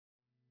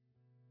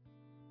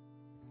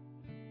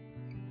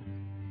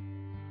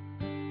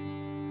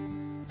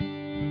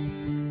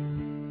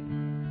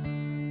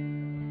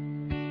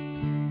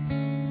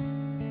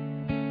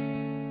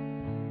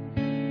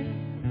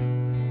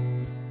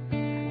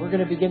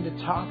going to begin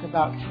to talk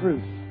about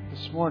truth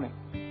this morning.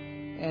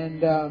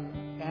 And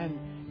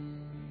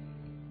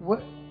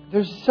what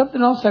there's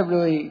something else I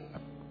really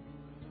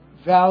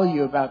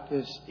value about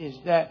this is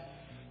that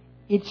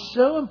it's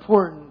so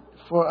important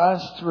for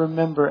us to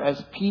remember as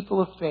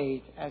people of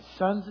faith, as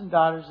sons and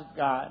daughters of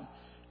God,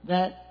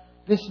 that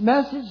this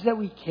message that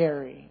we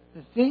carry,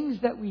 the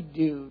things that we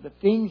do, the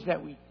things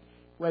that we,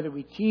 whether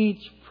we teach,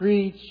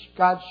 preach,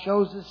 God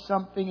shows us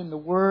something in the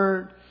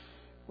Word,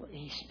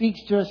 He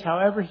speaks to us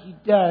however He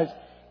does,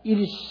 it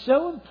is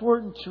so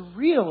important to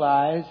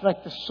realize,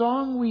 like the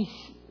song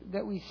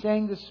that we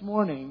sang this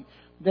morning,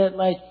 that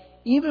like,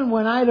 even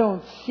when I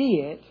don't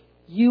see it,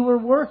 You were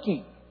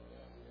working.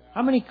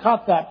 How many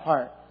caught that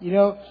part? You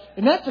know,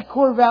 and that's a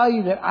core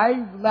value that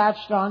I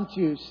latched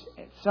onto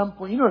at some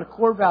point. You know what a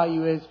core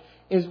value is?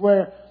 Is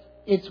where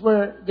it's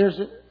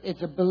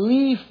a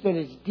belief that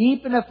is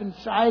deep enough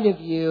inside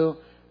of you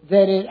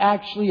that it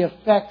actually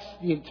affects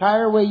the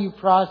entire way you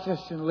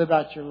process and live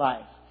out your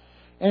life.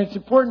 And it's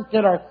important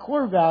that our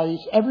core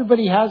values,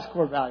 everybody has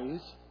core values.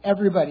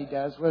 Everybody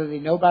does, whether they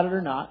know about it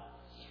or not.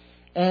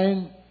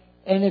 And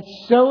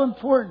it's so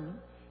important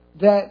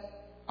that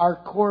our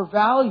core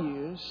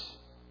values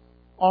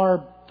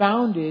are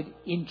founded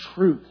in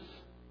truth.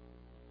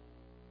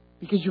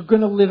 Because you're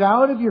going to live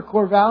out of your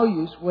core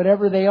values,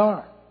 whatever they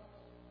are.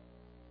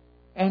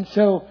 And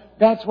so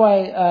that's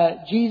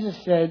why Jesus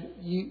said,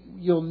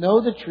 you'll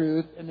know the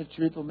truth and the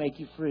truth will make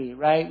you free,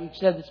 right? We've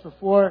said this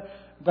before,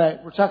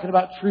 but we're talking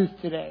about truth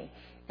today.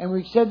 And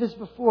we've said this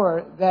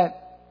before,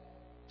 that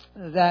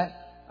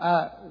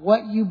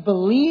what you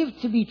believe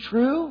to be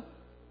true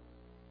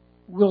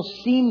will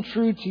seem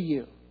true to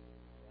you.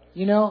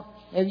 You know,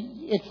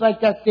 it's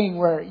like that thing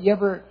where you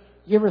ever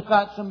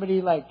thought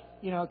somebody like,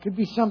 you know, it could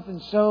be something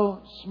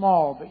so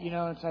small, but you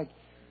know, it's like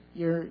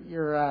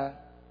you're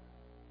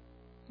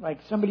like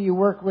somebody you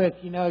work with,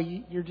 you know,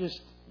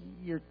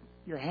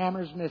 your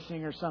hammer's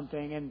missing or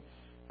something, and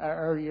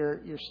or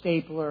your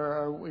stapler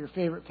or your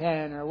favorite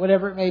pen or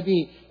whatever it may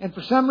be, and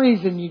for some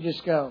reason you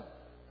just go,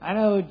 I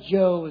know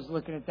Joe was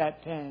looking at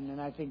that pen, and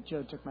I think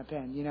Joe took my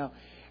pen, you know,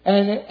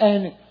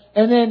 and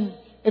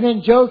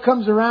then Joe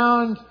comes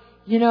around,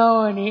 you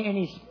know, and you're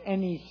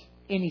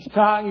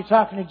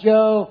talking to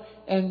Joe,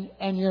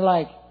 and you're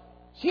like,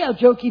 see how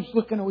Joe keeps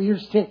looking away?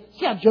 See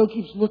how Joe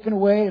keeps looking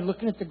away and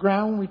looking at the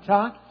ground when we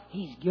talk?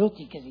 He's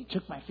guilty because he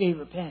took my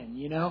favorite pen,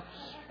 you know.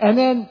 And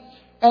then,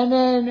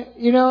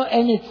 you know,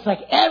 and it's like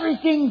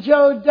everything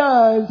Joe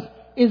does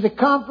is a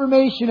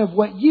confirmation of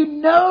what you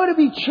know to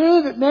be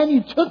true, that, man,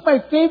 you took my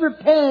favorite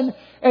pen,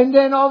 and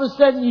then all of a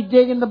sudden you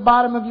dig in the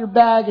bottom of your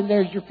bag and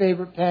there's your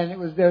favorite pen. It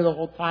was there the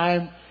whole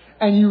time.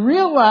 And you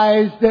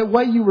realize that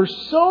what you were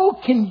so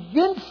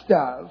convinced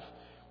of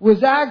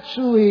was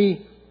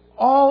actually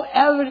all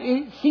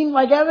evidence. It seemed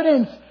like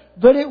evidence,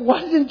 but it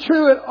wasn't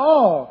true at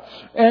all.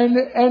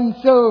 And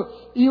so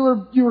you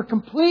were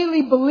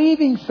completely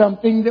believing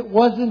something that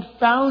wasn't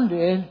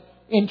founded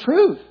in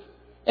truth.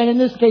 And in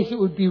this case, it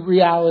would be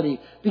reality.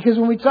 Because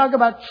when we talk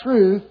about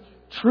truth,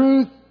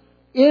 truth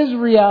is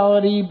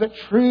reality, but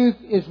truth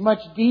is much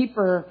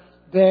deeper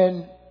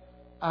than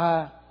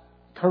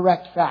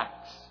correct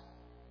facts.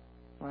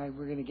 All right,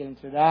 we're going to get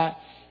into that.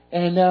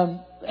 And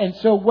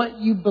so what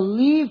you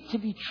believe to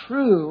be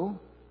true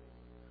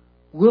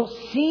will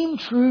seem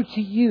true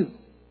to you.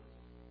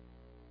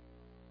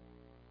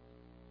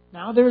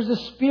 Now there's a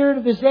spirit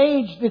of this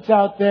age that's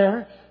out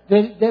there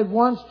that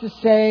wants to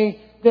say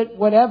that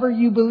whatever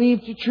you believe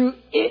to be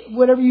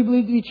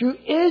true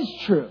is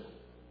true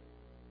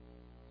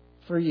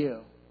for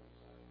you.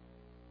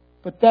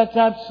 But that's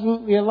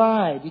absolutely a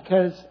lie,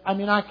 because, I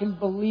mean, I can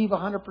believe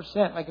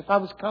 100%. Like if I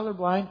was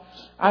colorblind,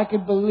 I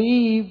could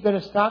believe that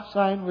a stop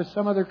sign was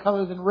some other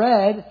color than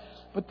red.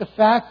 But the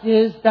fact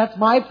is, that's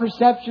my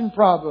perception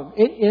problem.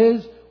 It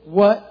is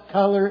what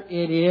color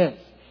it is.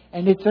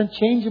 And it's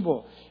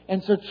unchangeable.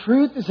 And so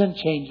truth is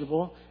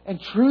unchangeable. And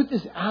truth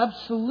is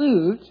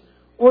absolute,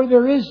 or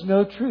there is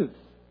no truth.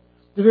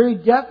 The very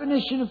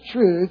definition of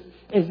truth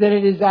is that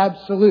it is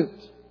absolute.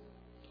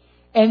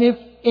 And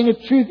if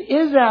truth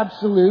is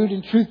absolute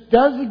and truth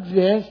does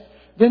exist,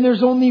 then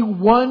there's only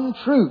one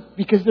truth,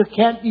 because there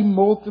can't be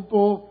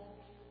multiple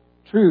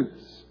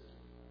truths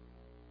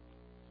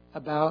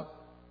about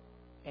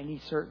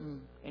any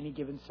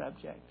given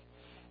subject.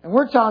 And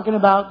we're talking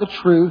about the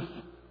truth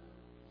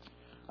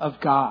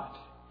of God.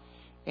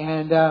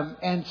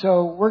 And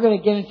so we're going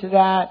to get into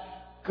that.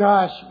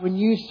 Gosh, when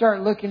you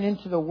start looking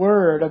into the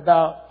Word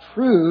about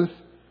truth,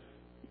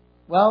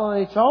 well,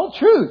 it's all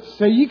truth.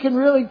 So you can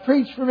really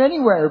preach from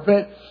anywhere.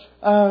 But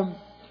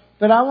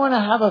I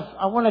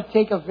want to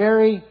take a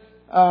very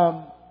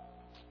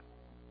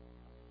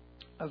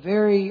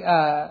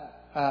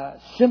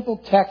simple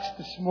text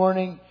this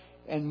morning,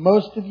 and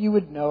most of you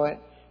would know it,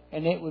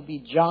 and it would be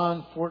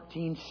John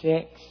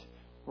 14:6.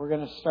 We're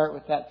going to start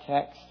with that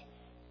text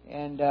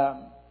and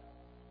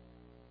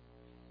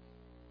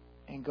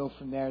go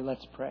from there.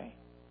 Let's pray.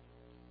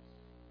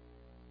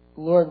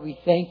 Lord, we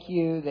thank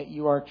you that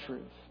you are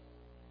truth.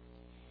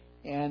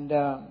 And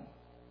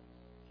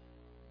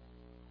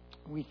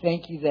We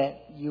thank you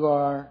that you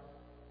are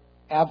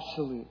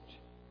absolute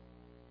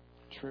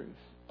truth.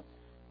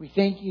 We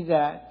thank you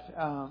that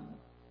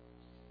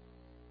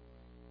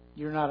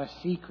you're not a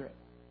secret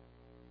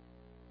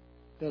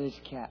that is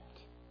kept,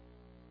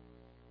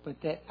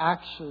 but that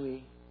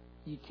actually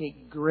you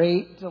take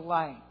great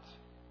delight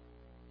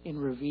in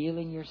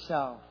revealing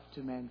yourself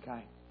to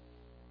mankind.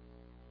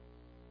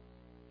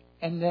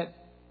 And that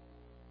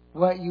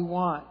what you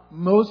want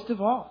most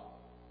of all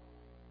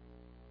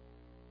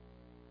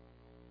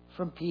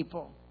from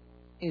people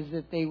is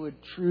that they would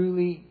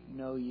truly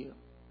know you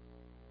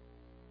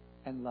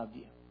and love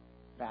you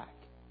back,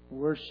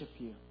 worship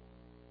you,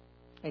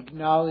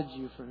 acknowledge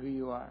you for who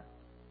you are,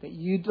 that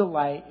you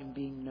delight in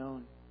being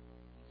known.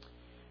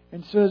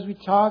 And so as we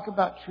talk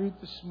about truth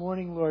this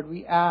morning, Lord,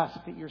 we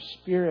ask that your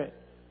Spirit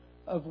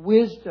of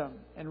wisdom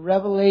and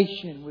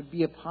revelation would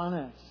be upon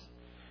us.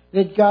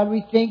 That, God,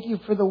 we thank you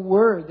for the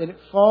Word, that it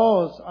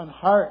falls on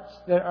hearts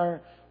that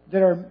are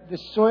the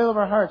soil of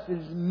our hearts that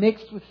is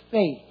mixed with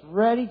faith,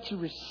 ready to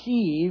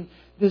receive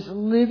this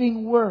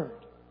living Word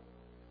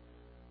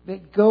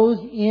that goes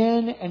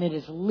in and it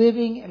is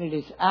living and it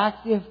is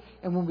active.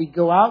 And when we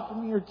go out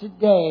from here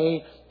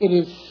today, it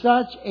is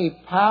such a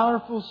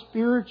powerful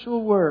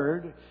spiritual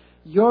Word,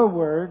 your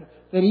Word,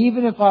 that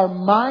even if our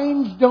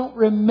minds don't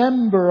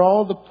remember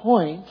all the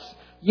points,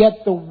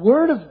 yet the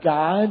Word of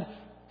God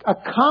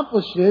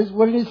accomplishes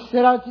what it is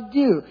set out to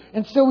do.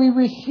 And so we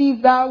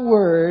receive that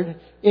Word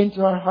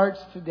into our hearts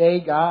today,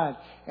 God.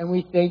 And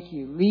we thank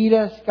you. Lead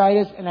us, guide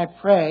us, and I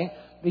pray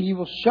that you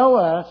will show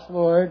us,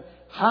 Lord,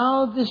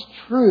 how this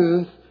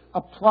truth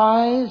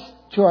applies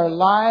to our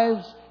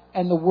lives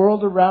and the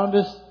world around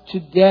us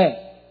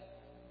today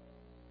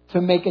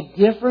to make a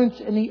difference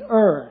in the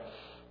earth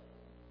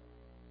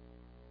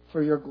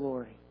for your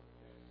glory.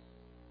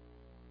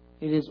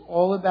 It is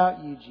all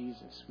about you,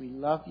 Jesus. We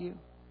love you.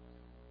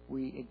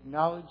 We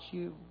acknowledge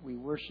you. We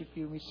worship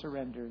you. We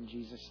surrender in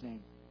Jesus'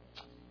 name.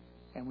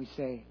 And we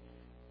say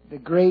the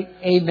great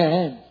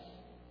amen.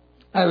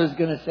 I was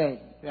going to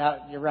say, yeah,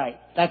 you're right.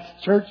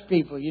 That's church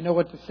people. You know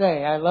what to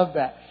say. I love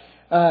that.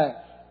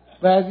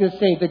 But I was going to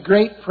say the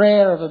great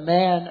prayer of a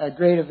man, a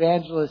great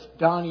evangelist,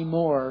 Donnie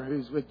Moore,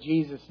 who's with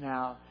Jesus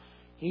now.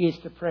 He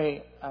used to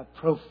pray a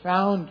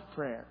profound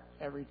prayer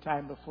every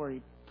time before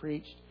he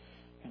preached.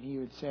 And he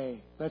would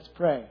say, let's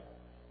pray.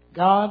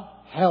 God,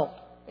 help.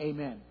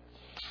 Amen.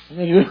 And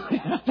then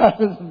I thought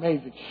it was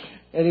amazing.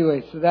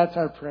 Anyway, so that's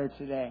our prayer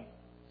today.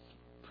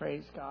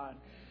 Praise God.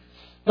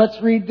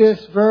 Let's read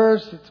this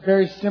verse. It's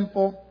very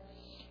simple.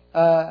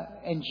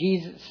 And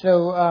Jesus,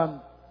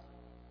 so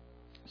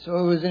it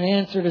was an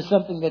answer to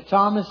something that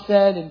Thomas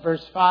said in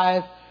verse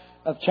 5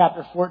 of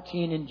chapter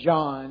 14 in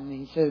John.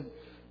 He said,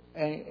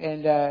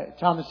 and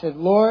Thomas said,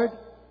 Lord,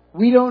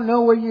 we don't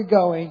know where you're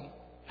going.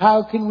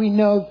 How can we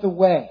know the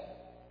way?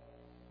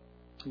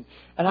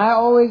 And I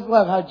always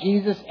love how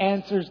Jesus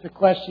answers the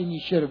question you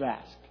should have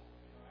asked.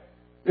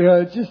 You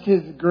know, it's just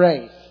His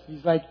grace.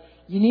 He's like,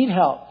 you need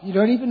help. You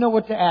don't even know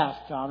what to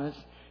ask, Thomas.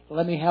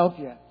 Let me help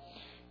you.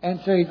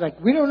 And so He's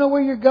like, we don't know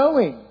where you're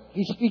going.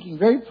 He's speaking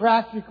very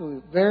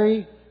practically,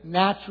 very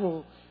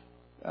natural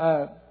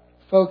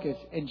focus.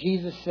 And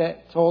Jesus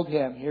told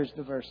him, here's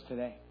the verse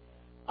today.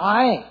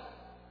 I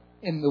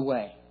am the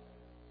way,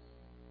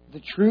 the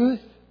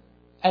truth,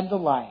 and the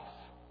life.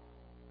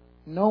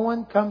 No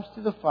one comes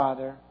to the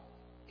Father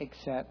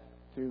except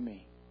through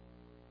me.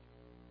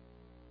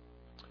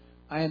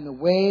 I am the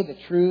way, the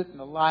truth, and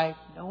the life.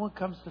 No one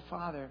comes to the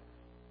Father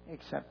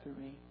except through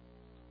me.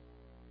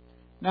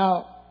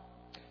 Now,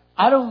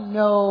 I don't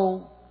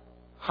know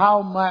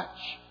how much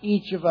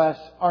each of us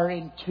are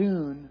in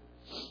tune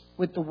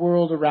with the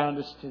world around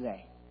us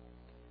today.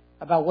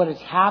 About what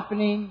is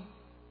happening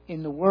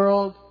in the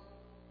world.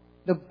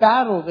 The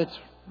battle that's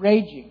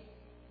raging.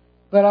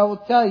 But I will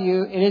tell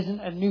you, it isn't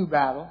a new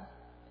battle.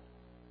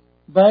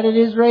 But it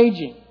is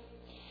raging.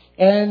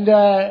 And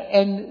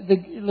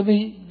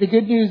the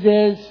good news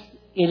is,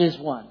 it is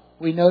won.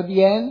 We know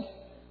the end.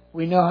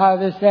 We know how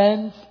this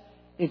ends.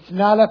 It's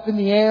not up in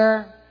the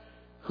air.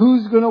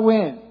 Who's going to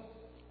win?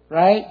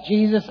 Right?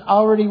 Jesus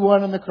already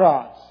won on the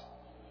cross.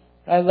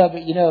 I love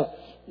it. You know,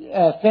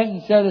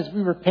 Fenton said as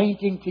we were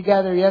painting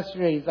together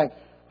yesterday, he's like,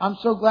 I'm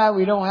so glad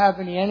we don't have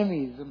any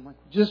enemies. I'm like,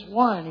 just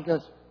one. He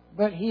goes,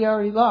 but he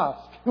already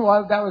lost.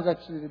 Well, that was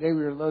actually the day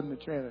we were loading the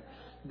trailer,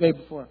 the day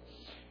before.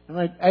 I'm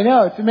like, I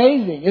know, it's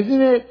amazing.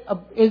 Isn't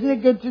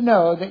it good to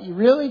know that you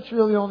really,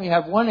 truly only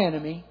have one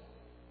enemy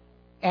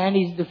and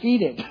he's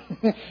defeated?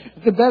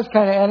 The best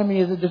kind of enemy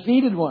is a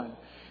defeated one.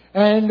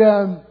 And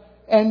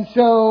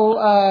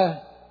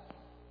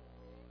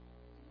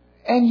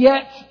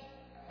yet,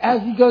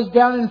 as he goes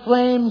down in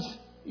flames,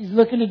 he's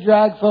looking to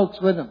drag folks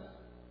with him.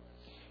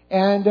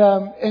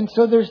 And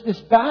so there's this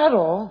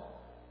battle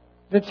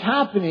that's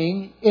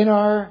happening in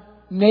our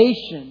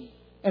nation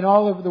and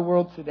all over the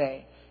world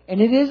today. And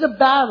it is a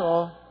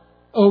battle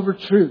over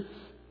truth.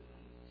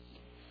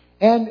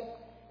 And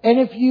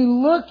if you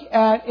look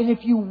at, and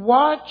if you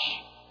watch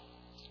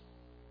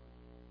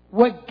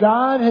what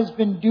God has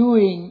been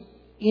doing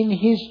in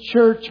His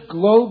church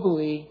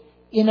globally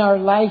in our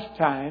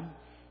lifetime.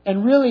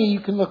 And really,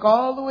 you can look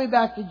all the way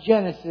back to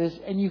Genesis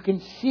and you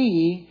can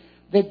see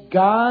that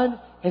God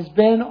has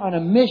been on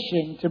a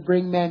mission to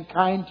bring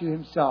mankind to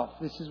Himself.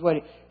 This is what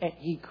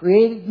He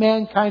created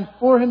mankind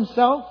for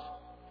Himself.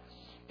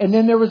 And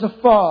then there was a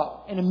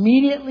fall. And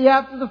immediately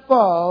after the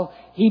fall,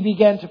 He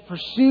began to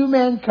pursue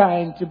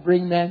mankind to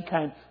bring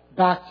mankind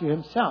back to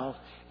Himself.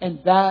 And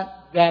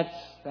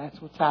that's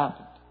what's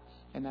happened.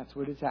 And that's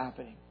what is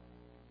happening.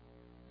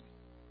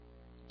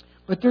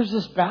 But there's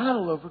this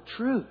battle over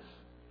truth.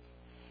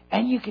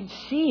 And you can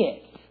see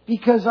it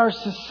because our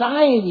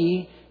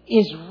society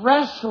is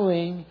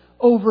wrestling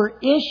over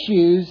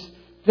issues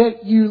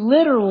that you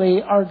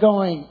literally are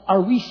going,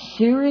 are we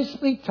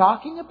seriously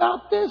talking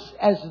about this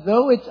as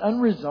though it's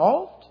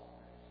unresolved?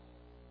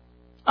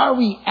 Are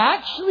we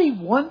actually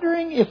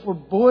wondering if we're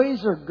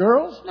boys or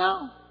girls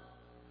now?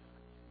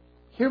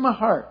 Hear my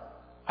heart.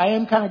 I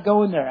am kind of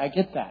going there. I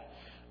get that.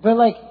 But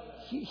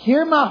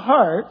hear my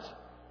heart.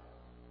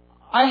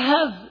 I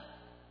have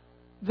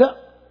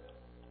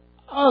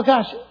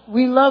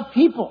we love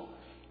people.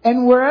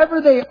 And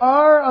wherever they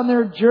are on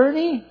their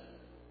journey,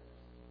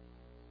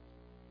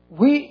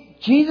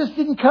 Jesus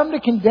didn't come to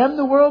condemn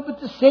the world, but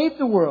to save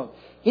the world.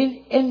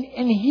 And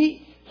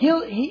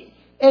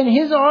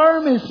His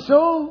arm is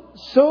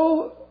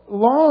so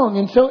long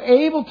and so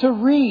able to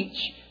reach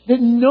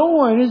that no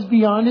one is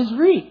beyond His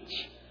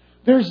reach.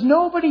 There's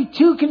nobody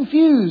too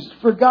confused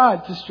for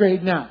God to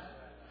straighten out.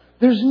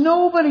 There's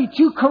nobody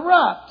too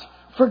corrupt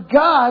for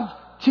God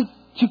to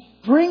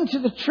bring to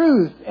the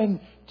truth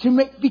and to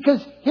make,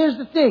 because here's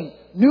the thing,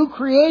 new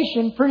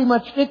creation pretty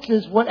much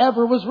fixes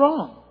whatever was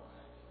wrong.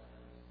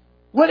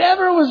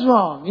 Whatever was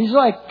wrong. He's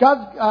like,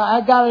 God,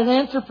 I got an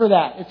answer for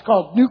that. It's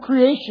called new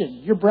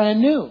creation. You're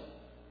brand new.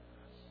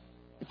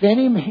 If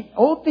any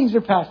old things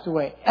are passed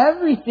away,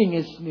 everything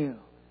is new.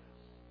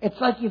 It's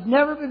like you've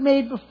never been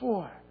made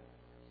before.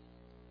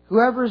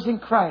 Whoever is in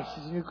Christ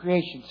is a new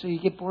creation. So you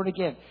get born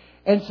again.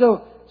 And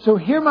so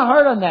hear my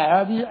heart on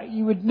that.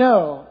 You would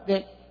know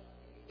that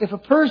if a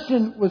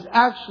person was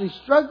actually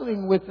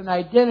struggling with an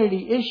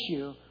identity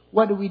issue,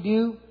 what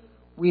do?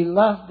 We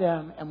love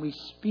them and we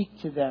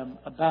speak to them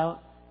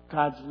about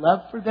God's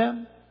love for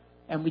them,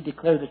 and we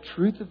declare the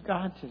truth of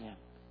God to them,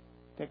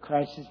 that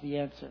Christ is the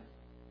answer.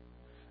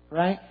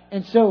 Right?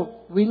 And so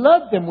we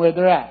love them where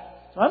they're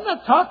at. So I'm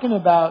not talking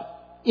about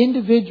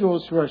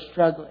individuals who are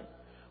struggling.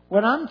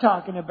 What I'm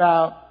talking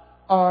about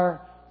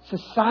are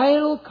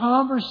societal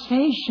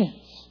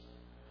conversations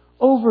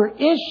over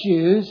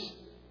issues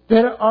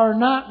that are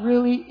not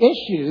really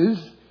issues.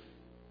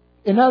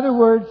 In other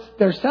words,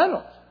 they're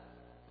settled.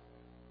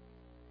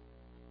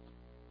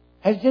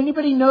 Has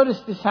anybody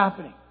noticed this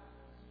happening?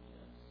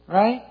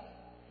 Right?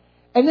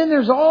 And then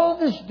there's all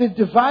this, the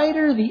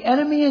divider, the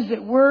enemy is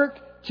at work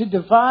to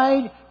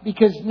divide,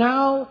 because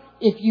now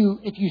if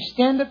you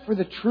stand up for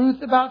the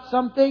truth about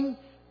something,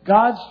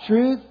 God's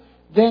truth,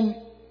 then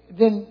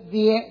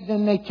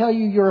they tell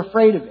you you're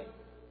afraid of it.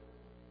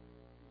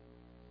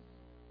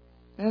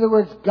 In other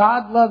words,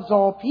 God loves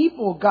all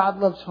people. God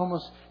loves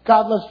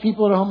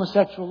people in a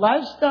homosexual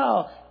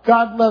lifestyle.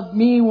 God loved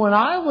me when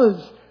I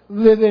was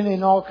living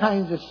in all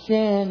kinds of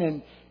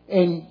sin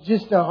and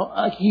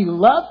He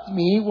loved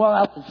me while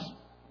I was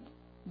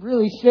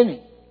really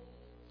sinning.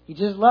 He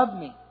just loved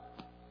me.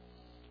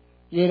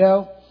 You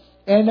know?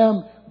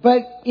 And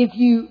but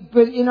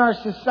in our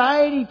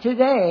society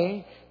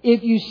today,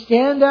 if you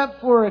stand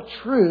up for a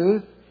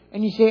truth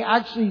and you say,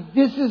 actually,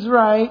 this is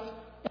right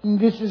and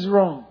this is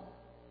wrong,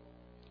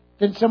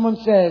 then someone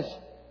says,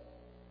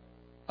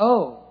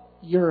 oh,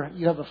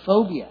 you have a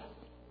phobia.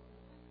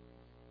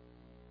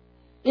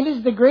 It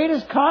is the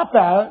greatest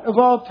cop-out of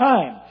all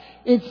time.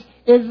 It's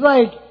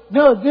like,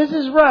 no, this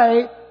is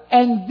right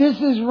and this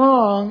is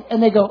wrong.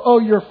 And they go, oh,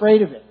 you're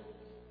afraid of it.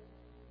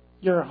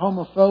 You're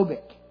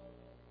homophobic.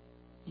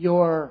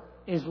 You're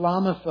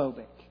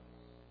Islamophobic.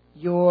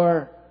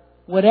 You're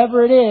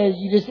whatever it is,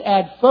 you just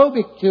add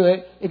phobic to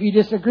it. If you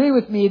disagree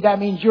with me, that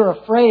means you're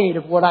afraid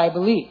of what I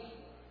believe.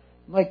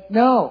 I'm like,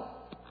 no,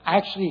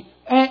 actually,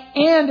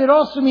 and it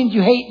also means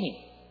you hate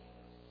me.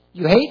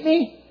 You hate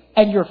me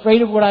and you're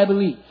afraid of what I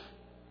believe.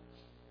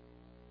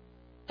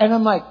 And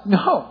I'm like,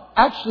 no,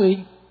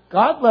 actually,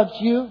 God loves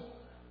you.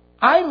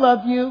 I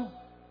love you.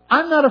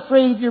 I'm not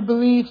afraid of your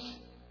beliefs.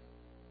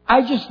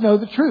 I just know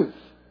the truth.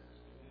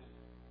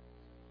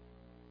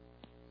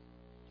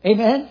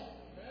 Amen?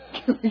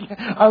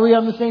 Are we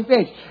on the same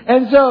page?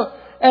 And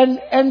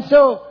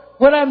so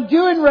what I'm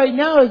doing right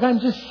now is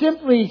I'm just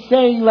simply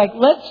saying, like,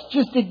 let's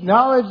just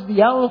acknowledge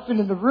the elephant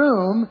in the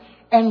room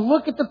and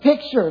look at the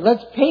picture.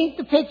 Let's paint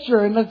the picture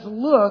and let's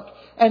look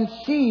and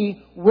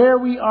see where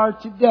we are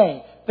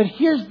today. But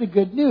here's the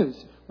good news.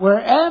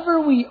 Wherever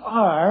we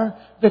are,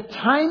 the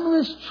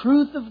timeless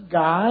truth of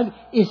God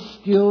is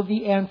still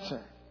the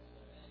answer.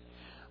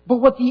 But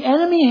what the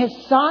enemy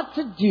has sought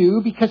to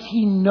do, because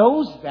he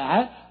knows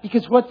that,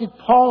 because what did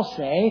Paul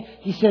say?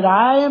 He said,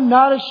 I am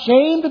not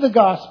ashamed of the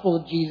gospel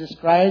of Jesus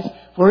Christ,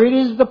 for it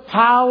is the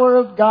power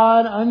of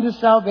God unto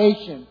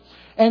salvation.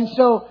 And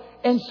so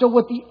And so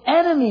what the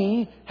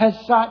enemy has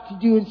sought to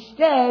do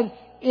instead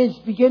is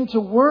begin to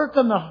work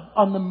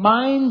on the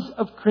minds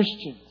of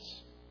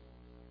Christians.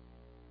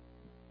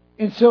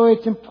 And so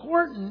it's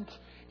important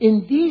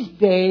in these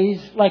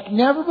days, like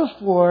never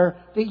before,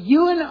 that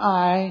you and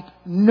I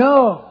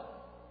know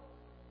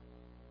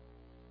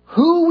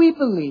who we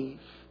believe,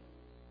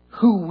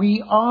 who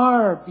we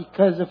are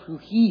because of who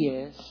He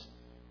is,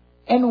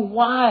 and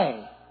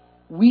why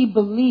we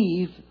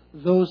believe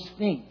those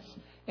things.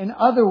 In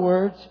other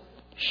words,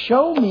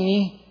 show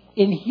me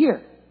in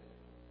here.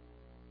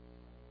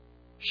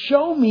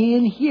 Show me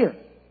in here.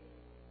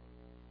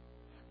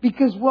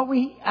 Because what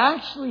we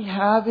actually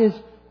have is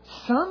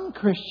some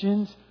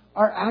Christians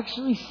are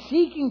actually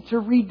seeking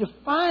to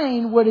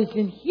redefine what is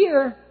in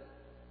here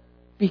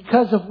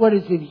because of what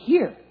is in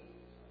here.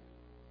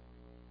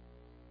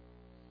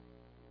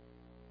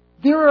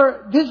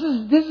 This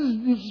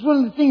is one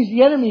of the things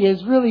the enemy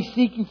is really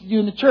seeking to do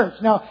in the church.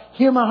 Now,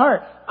 hear my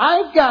heart.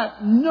 I've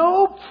got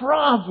no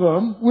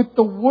problem with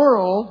the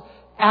world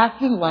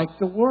acting like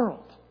the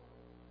world.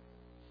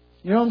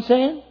 You know what I'm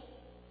saying?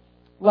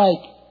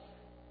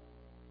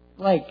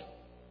 Like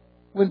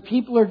when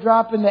people are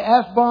dropping the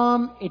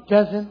F-bomb, it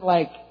doesn't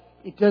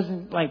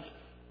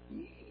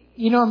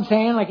you know what I'm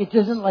saying? Like it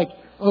doesn't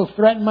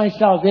threaten my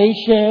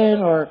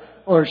salvation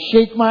or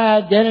shake my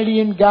identity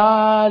in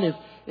God.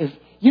 If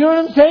you know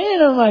what I'm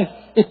saying? I'm like,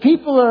 if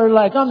people are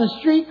like on the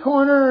street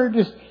corner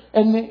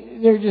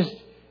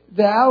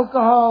the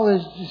alcohol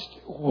is just,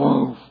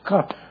 whoa,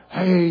 God,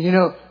 hey, you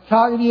know,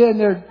 talking to you and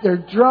they're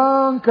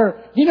drunk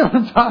or, you know what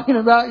I'm talking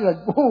about? You're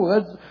like, whoa,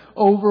 that's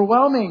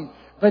overwhelming.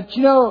 But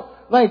you know,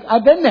 like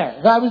I've been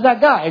there. I was that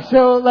guy.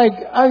 So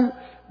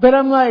but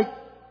I'm like,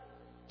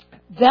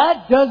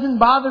 that doesn't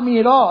bother me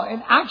at all.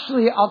 And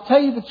actually, I'll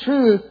tell you the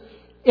truth.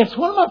 It's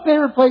one of my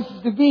favorite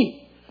places to be.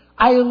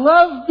 I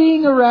love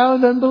being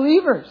around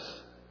unbelievers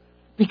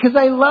because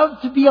I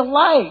love to be a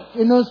light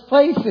in those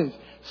places.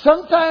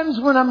 Sometimes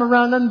when I'm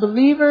around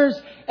unbelievers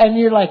and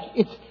you're like,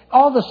 it's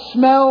all the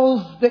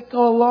smells that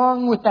go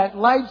along with that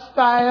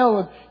lifestyle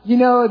of, you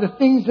know, the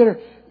things that are,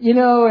 you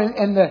know,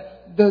 and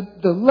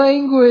the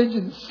language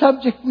and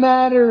subject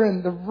matter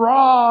and the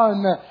raw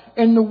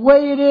and the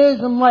way it is.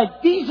 I'm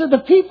like, these are the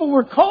people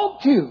we're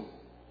called to.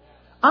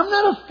 I'm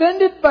not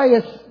offended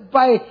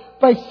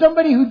by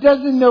somebody who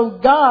doesn't know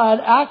God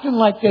acting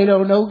like they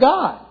don't know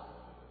God.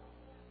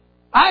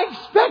 I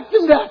expect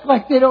them to act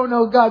like they don't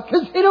know God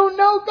because they don't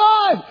know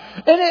God.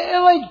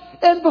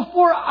 And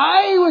before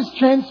I was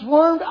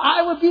transformed,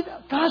 I would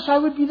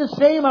be the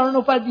same. I don't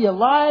know if I'd be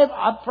alive.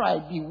 I'd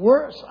probably be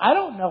worse. I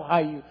don't know how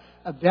you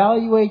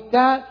evaluate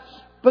that.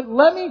 But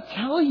let me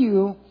tell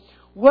you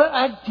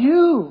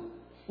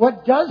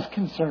what does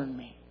concern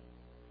me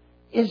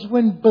is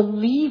when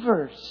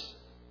believers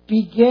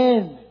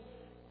begin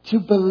to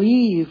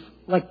believe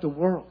like the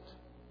world.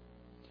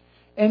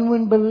 And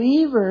when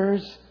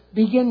believers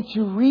begin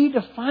to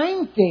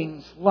redefine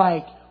things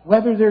like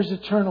whether there's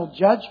eternal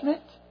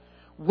judgment,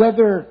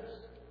 whether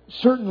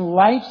certain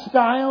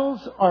lifestyles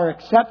are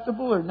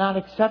acceptable or not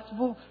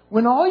acceptable,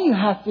 when all you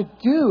have to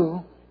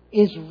do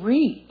is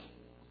read.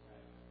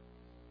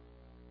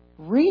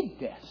 Read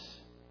this.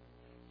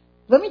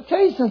 Let me tell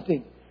you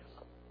something.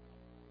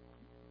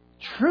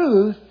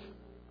 Truth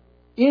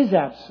is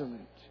absolute.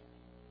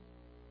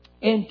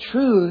 And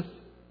truth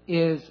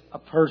is a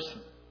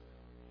person.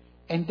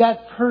 And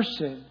that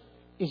person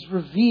is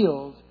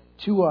revealed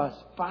to us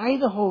by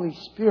the Holy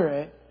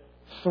Spirit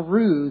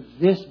through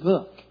this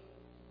book.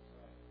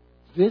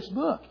 This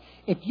book.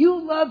 If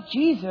you love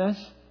Jesus,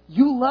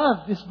 you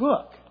love this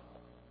book.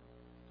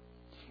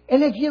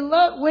 And if you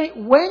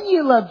when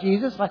you love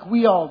Jesus, like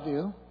we all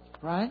do,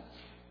 right?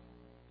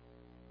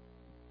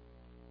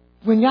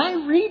 When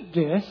I read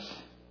this,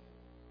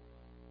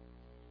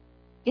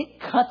 it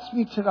cuts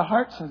me to the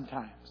heart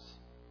sometimes.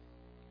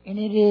 And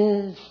it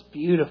is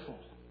beautiful.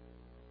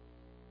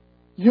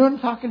 You know what I'm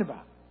talking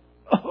about?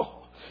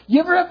 Oh, you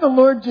ever have the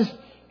Lord just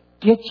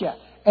get you?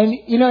 And,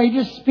 you know, He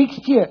just speaks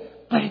to you.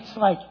 But it's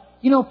like,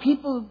 you know,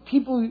 people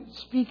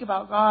speak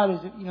about God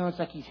as, you know, it's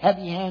like He's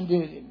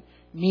heavy-handed and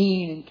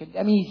mean.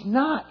 And He's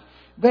not.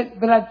 But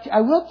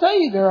I will tell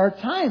you, there are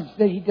times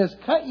that He does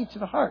cut you to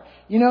the heart.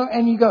 You know,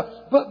 and you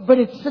go, but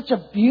it's such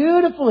a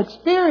beautiful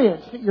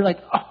experience that you're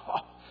like, oh,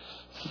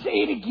 say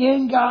it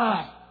again,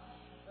 God.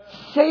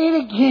 Say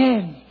it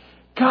again.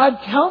 God,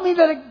 tell me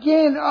that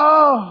again.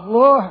 Oh,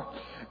 Lord.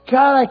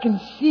 God, I can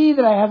see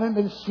that I haven't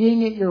been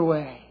seeing it your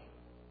way.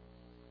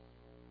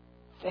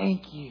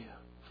 Thank you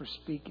for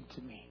speaking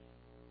to me.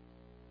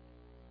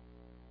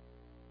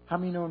 How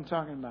many know what I'm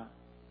talking about?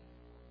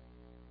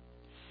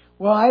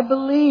 Well, I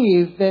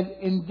believe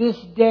that in this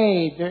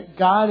day that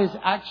God is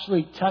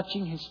actually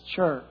touching His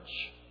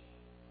church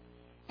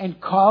and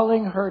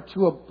calling her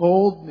to a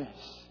boldness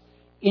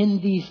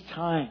in these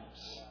times.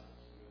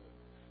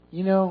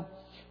 You know,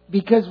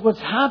 because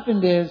what's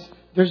happened is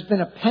there's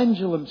been a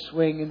pendulum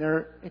swing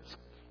and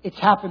it's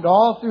happened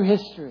all through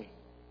history.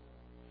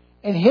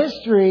 And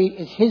history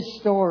is His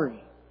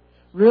story.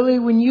 Really,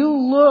 when you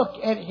look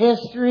at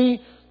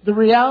history, the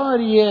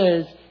reality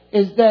is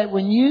is that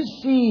when you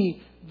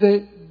see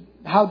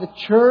how the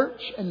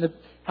church and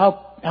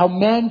how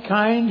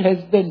mankind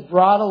has been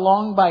brought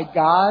along by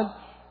God,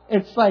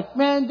 it's like,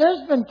 man,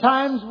 there's been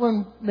times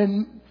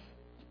when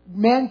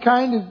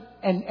mankind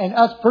and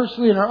us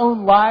personally in our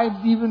own lives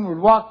even would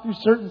walk through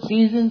certain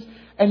seasons,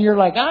 and you're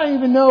like, I don't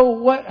even know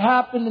what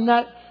happened in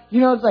that.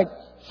 It's like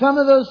some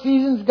of those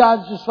seasons,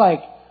 God's just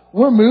like,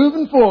 we're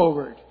moving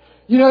forward.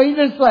 He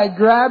just like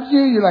grabs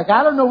you. You're like,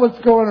 I don't know what's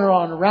going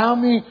on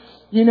around me.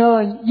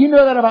 And you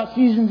know that about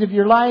seasons of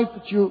your life,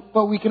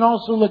 but we can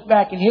also look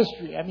back in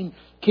history. I mean,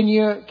 can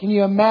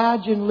you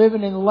imagine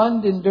living in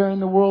London during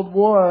the World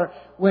War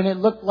when it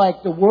looked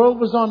like the world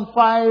was on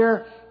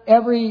fire,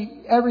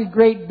 every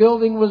great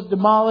building was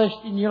demolished,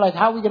 and you're like,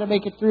 how are we going to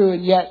make it through?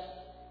 And yet,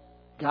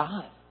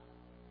 God.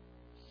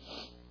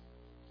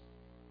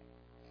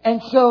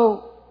 And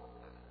so,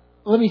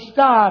 let me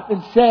stop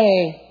and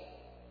say,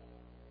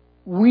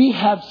 we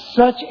have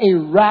such a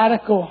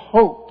radical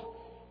hope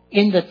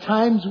in the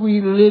times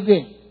we live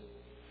in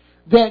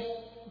that,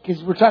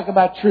 because we're talking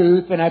about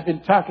truth and I've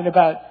been talking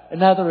about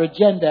another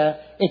agenda,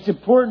 it's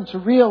important to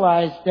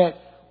realize that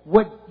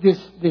what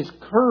this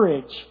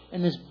courage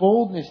and this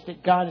boldness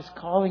that God is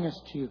calling us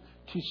to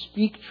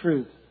speak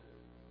truth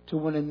to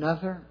one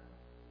another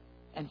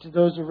and to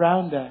those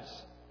around us.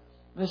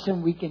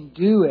 Listen, we can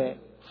do it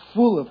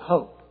full of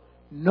hope,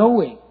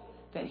 knowing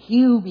that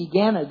He who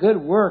began a good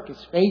work is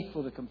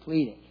faithful to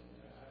complete it.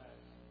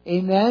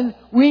 Amen?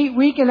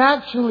 We can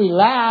actually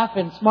laugh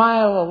and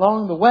smile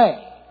along the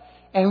way.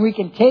 And we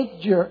can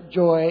take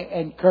joy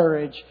and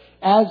courage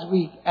as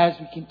we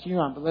continue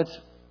on. But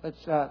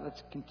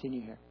let's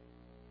continue here.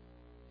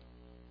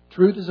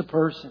 Truth is a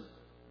person.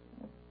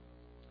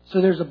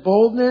 So there's a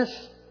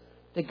boldness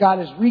that God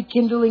is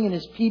rekindling in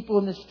His people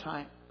in this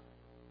time.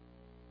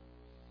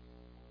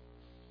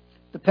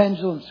 The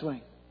pendulum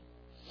swing.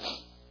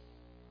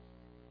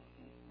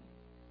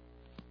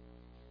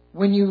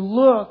 When you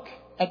look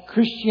at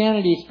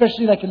Christianity,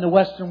 especially like in the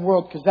Western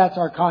world, because that's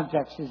our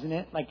context, isn't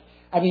it?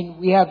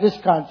 We have this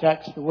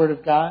context, the Word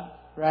of God,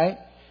 right?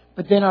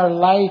 But then our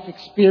life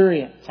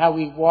experience, how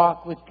we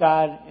walk with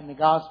God in the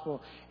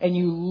gospel. And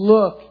you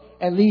look,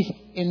 at least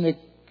in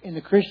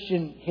the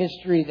Christian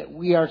history that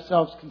we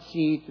ourselves can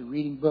see through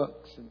reading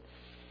books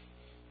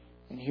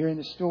and hearing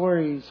the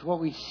stories, what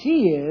we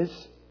see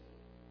is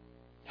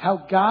how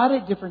God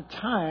at different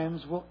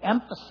times will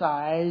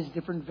emphasize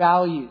different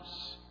values.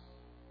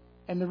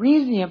 And the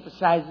reason He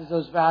emphasizes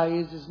those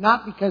values is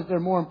not because they're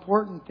more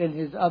important than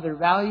His other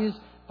values,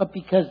 but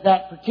because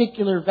that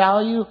particular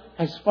value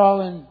has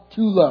fallen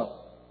too low.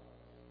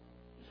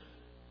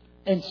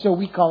 And so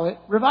we call it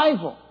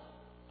revival.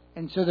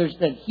 And so there's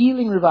been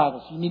healing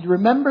revivals. You need to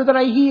remember that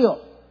I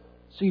heal.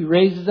 So He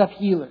raises up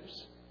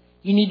healers.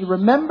 You need to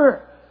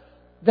remember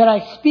that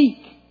I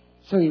speak.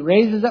 So He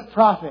raises up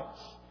prophets.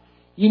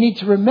 You need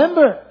to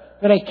remember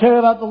that I care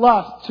about the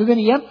lost. So then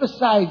He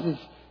emphasizes,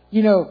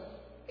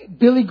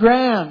 Billy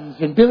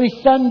Grahams and Billy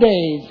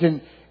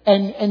Sundays.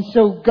 And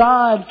so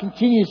God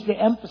continues to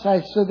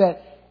emphasize so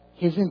that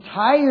His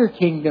entire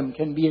kingdom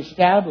can be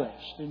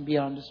established and be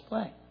on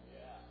display.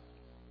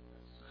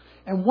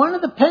 And one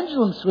of the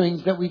pendulum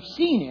swings that we've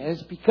seen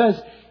is because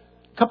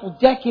a couple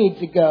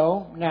decades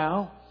ago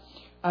now,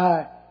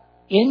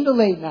 in the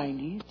late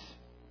 90s,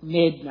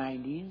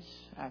 mid-90s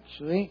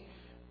actually,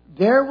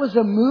 there was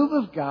a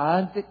move of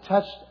God that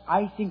touched,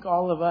 I think,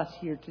 all of us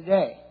here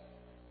today.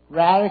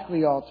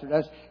 Radically altered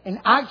us. And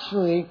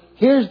actually,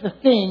 here's the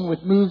thing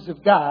with moves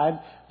of God.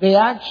 They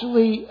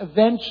actually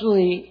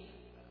eventually,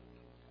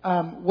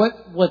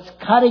 what's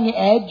cutting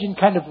edge and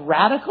kind of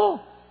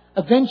radical,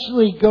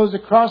 eventually goes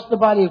across the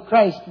body of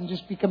Christ and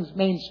just becomes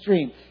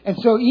mainstream. And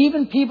so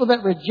even people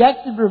that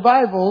rejected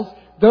revivals,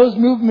 those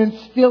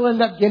movements still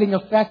end up getting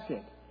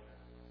affected.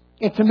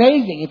 It's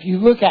amazing if you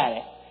look at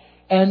it.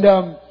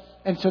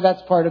 And so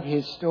that's part of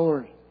His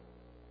story.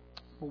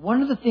 But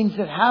one of the things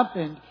that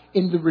happened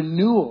in the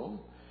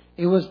renewal,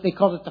 they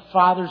called it the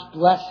Father's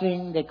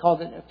blessing, they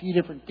called it a few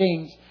different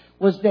things,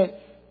 was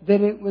that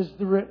it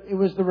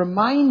was the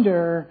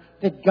reminder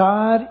that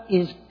God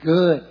is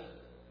good.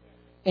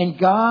 And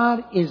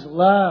God is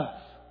love.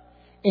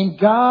 And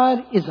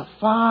God is a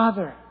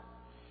Father.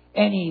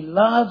 And He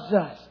loves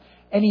us.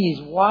 And He's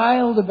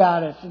wild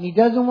about us. And He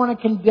doesn't want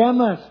to condemn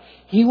us.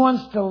 He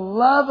wants to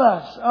love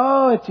us.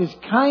 Oh, it's His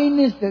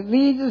kindness that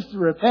leads us to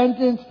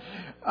repentance.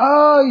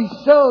 Oh,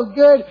 He's so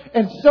good.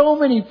 And so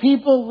many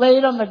people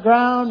laid on the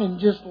ground and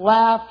just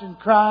laughed and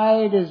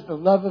cried as the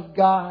love of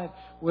God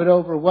would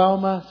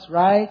overwhelm us,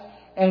 right?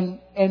 And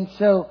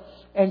so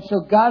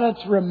God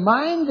had to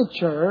remind the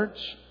church,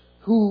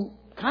 who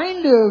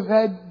kind of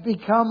had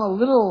become a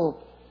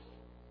little,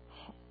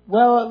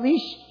 well, at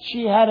least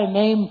she had a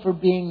name for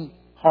being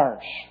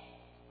harsh.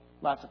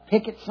 Lots of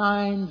picket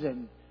signs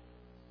and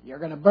you're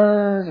going to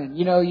burn. And,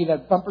 you'd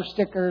have bumper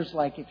stickers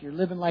like, if you're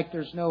living like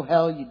there's no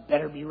hell, you'd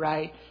better be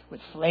right,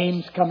 with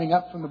flames coming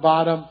up from the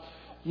bottom.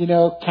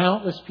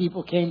 Countless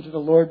people came to the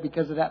Lord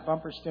because of that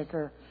bumper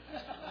sticker.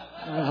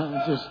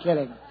 I'm just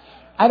kidding.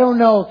 I don't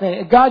know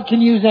if God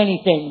can use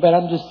anything, but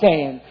I'm just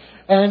saying.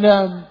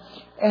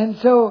 And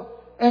so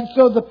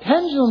the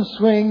pendulum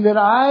swing that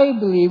I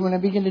believe, when I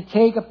begin to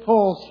take a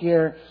pulse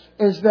here,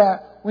 is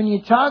that when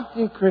you talk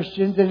to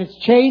Christians, and it's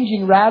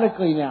changing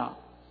radically now,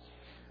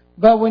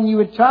 but when you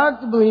would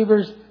talk to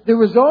believers, there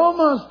was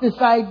almost this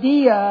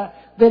idea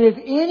that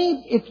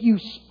if you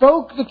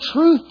spoke the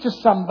truth to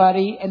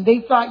somebody and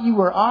they thought you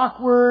were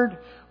awkward,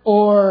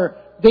 or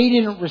they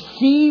didn't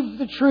receive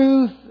the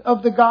truth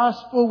of the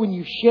gospel when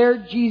you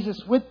shared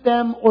Jesus with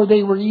them, or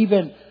they were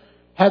even,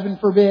 heaven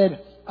forbid,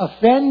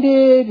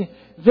 offended,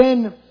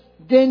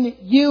 then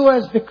you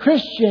as the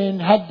Christian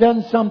had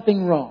done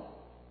something wrong.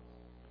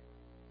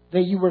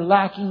 That you were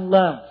lacking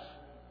love.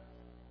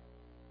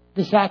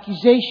 This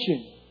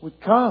accusation would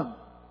come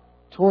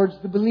towards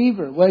the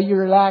believer. Well,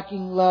 you're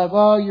lacking love.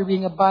 Oh, you're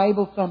being a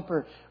Bible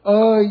thumper.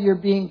 Oh, you're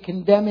being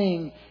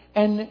condemning.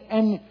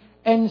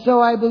 And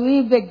so I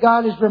believe that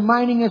God is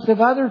reminding us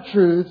of other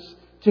truths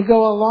to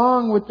go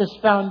along with this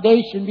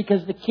foundation,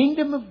 because the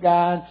kingdom of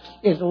God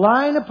is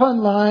line upon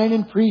line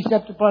and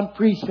precept upon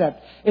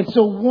precept. And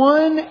so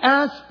one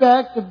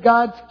aspect of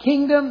God's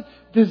kingdom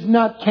does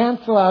not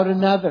cancel out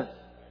another.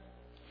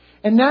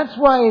 And that's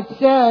why it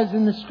says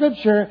in the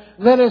scripture,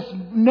 let us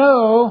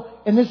know,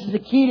 and this is the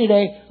key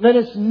today, let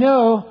us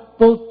know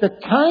both the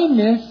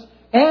kindness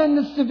and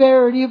the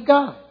severity of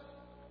God.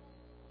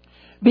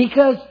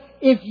 Because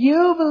if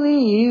you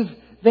believe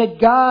that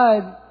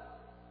God,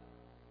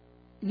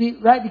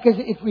 right, because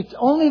if it's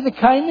only the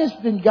kindness,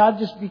 then God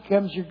just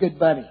becomes your good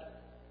buddy.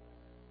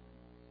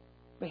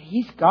 But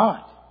He's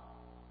God.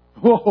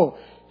 Whoa,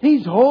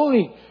 He's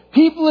holy.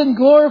 People in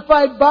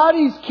glorified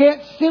bodies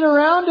can't sit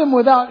around Him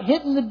without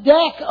hitting the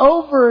deck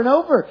over and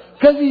over,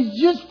 because He's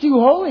just too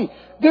holy.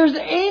 There's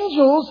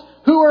angels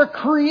who are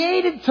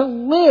created to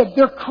live.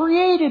 They're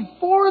created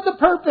for the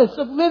purpose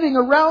of living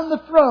around the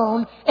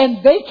throne,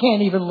 and they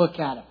can't even look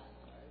at Him.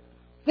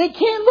 They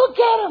can't look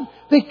at Him.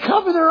 They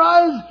cover their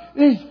eyes.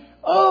 He's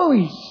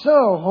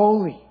so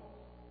holy.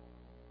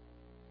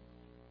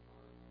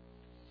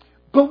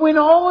 But when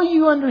all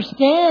you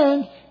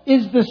understand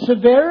is the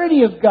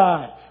severity of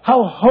God,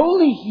 how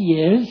holy He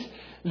is,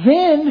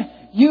 then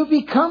you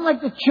become like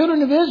the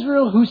children of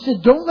Israel who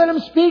said, don't let Him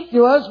speak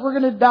to us, we're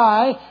going to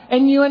die.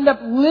 And you end up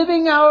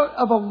living out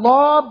of a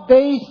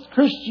law-based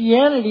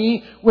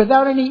Christianity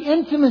without any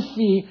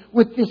intimacy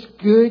with this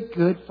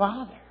good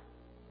Father.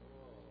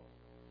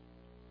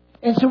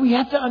 And so we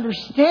have to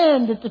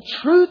understand that the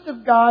truth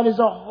of God is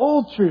a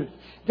whole truth.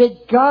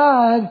 That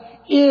God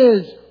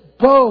is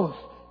both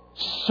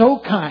so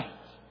kind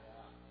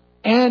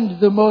and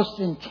the most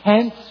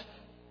intense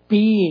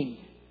being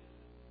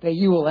that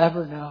you will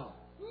ever know.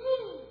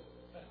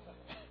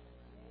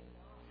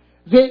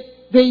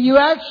 That you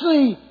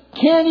actually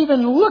can't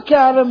even look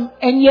at Him,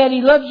 and yet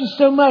He loves you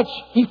so much,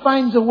 He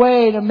finds a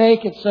way to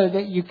make it so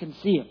that you can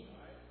see Him.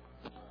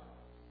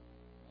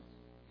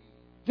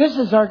 This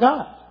is our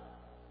God.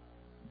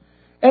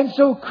 And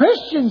so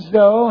Christians,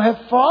 though, have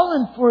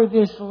fallen for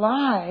this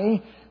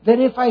lie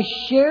that if I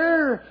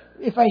share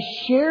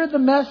the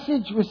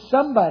message with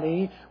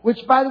somebody,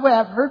 which, by the way,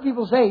 I've heard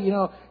people say,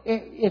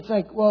 it's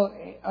like,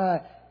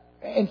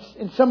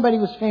 and somebody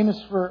was famous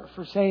for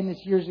saying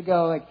this years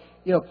ago, like,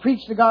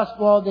 preach the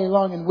gospel all day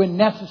long and when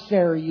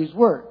necessary use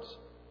words.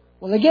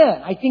 Well,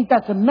 again, I think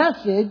that's a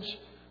message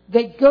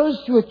that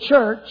goes to a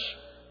church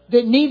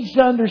that needs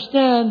to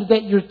understand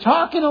that you're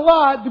talking a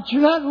lot, but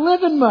you're not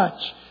living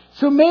much.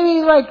 So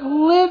maybe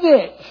live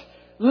it.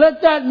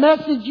 Let that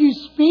message you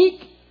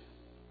speak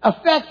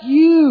affect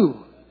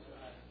you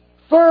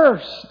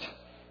first.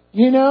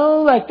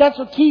 That's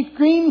what Keith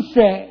Green's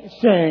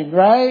saying,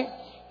 right?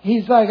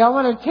 He's like, I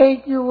want to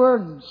take your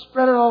word and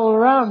spread it all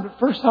around, but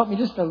first help me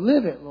just to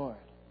live it, Lord.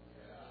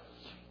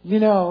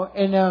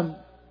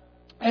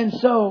 And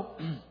so,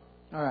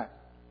 all right.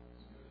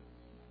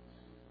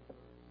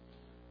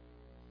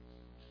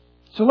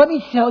 So let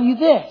me tell you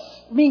this.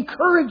 Let me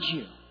encourage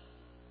you.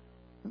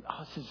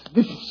 Oh,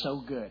 this is so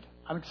good.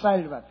 I'm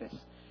excited about this.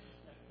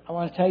 I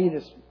want to tell you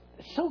this.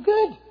 It's so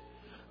good.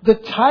 The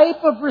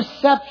type of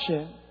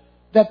reception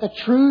that the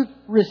truth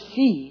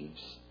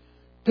receives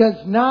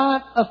does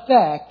not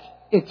affect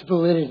its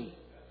validity.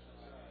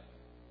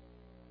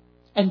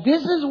 And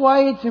this is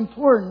why it's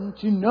important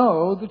to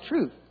know the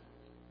truth.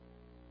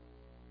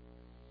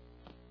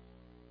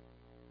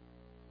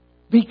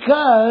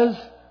 Because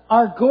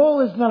our goal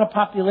is not a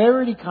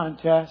popularity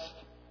contest.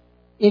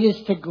 It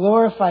is to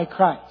glorify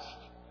Christ.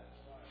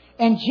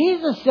 And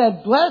Jesus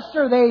said, blessed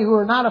are they who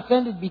are not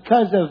offended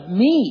because of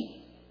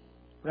me.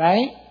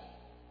 Right?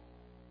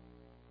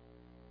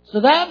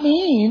 So that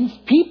means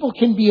people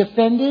can be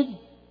offended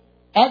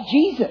at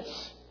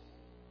Jesus.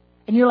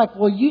 And you're like,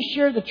 well, you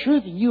share the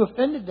truth and you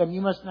offended them.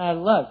 You must not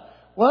have love.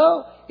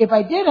 Well, if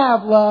I did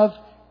have love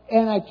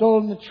and I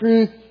told them the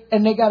truth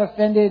and they got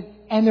offended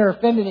and they're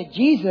offended at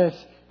Jesus,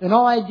 then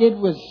all I did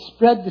was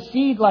spread the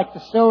seed like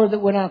the sower that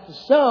went out to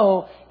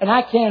sow, and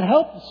I can't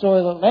help the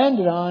soil it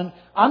landed on.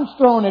 I'm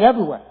throwing it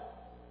everywhere.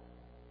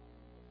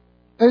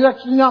 It's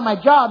actually not my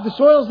job. The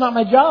soil's not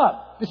my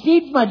job. The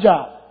seed's my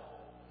job.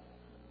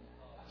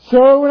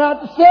 Sower went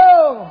out to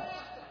sow.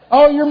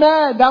 Oh, you're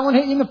mad. That one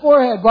hit you in the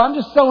forehead. Well, I'm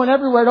just sowing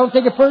everywhere. Don't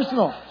take it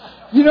personal.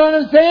 You know what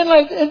I'm saying?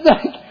 It's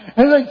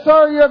like,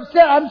 sorry, you're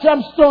upset. I'm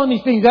just throwing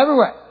these things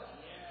everywhere.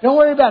 Don't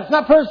worry about it. It's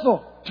not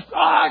personal.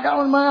 I got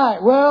one in my eye.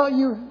 Well,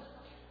 you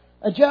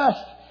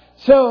adjust.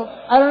 So,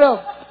 I don't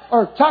know.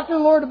 Or talk to the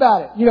Lord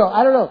about it.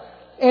 I don't know.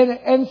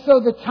 And so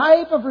the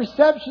type of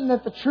reception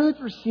that the truth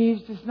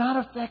receives does not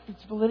affect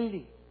its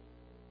validity.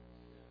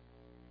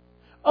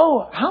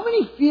 Oh, how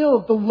many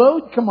feel the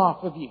load come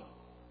off of you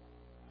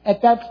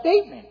at that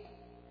statement?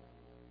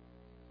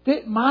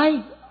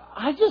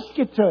 I just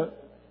get to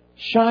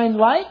shine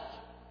light,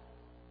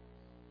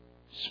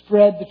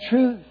 spread the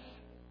truth,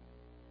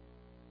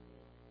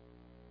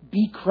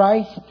 be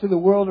Christ to the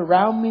world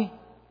around me,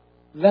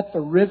 let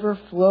the river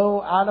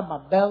flow out of my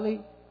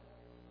belly,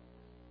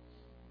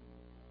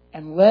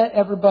 and let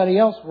everybody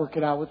else work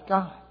it out with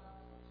God.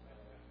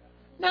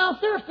 Now,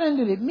 if they're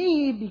offended at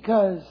me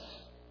because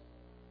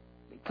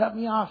they cut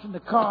me off in the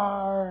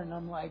car and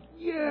I'm like,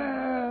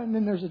 yeah, and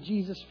then there's a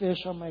Jesus fish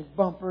on my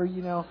bumper,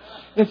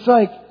 it's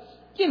like,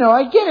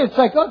 I get it. It's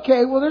like,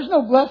 okay, well, there's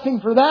no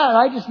blessing for that.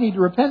 I just need to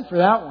repent for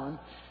that one.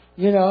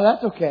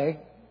 That's okay.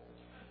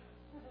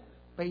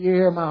 But you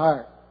hear my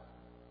heart.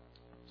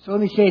 So let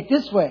me say it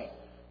this way.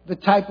 The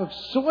type of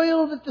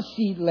soil that the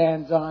seed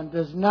lands on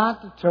does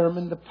not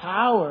determine the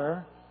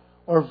power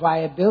or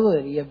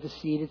viability of the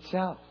seed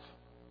itself.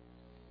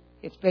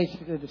 It's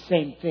basically the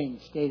same thing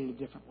stated a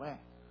different way.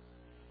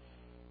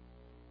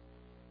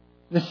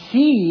 The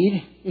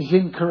seed is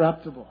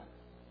incorruptible.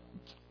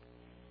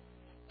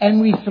 And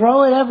we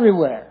throw it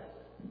everywhere.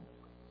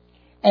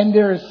 And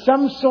there is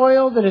some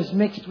soil that is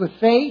mixed with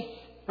faith,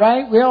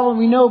 right?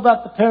 We know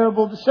about the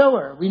parable of the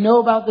sower. We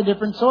know about the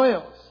different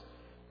soils.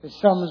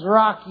 Some is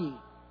rocky.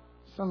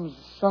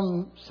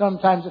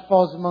 Sometimes it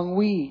falls among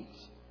weeds.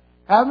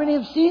 How many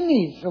have seen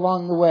these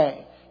along the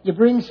way? You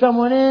bring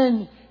someone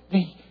in,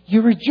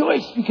 you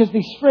rejoice because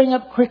they spring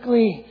up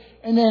quickly,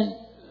 and then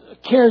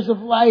cares of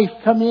life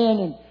come in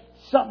and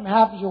something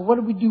happens. What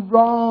did we do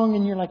wrong?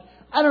 And you're like,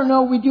 I don't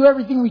know. We do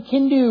everything we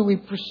can do. We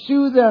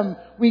pursue them.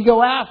 We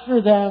go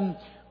after them.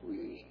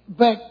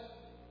 But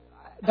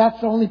that's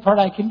the only part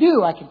I can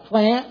do. I can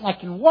plant and I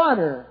can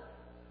water.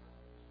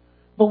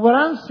 But what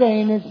I'm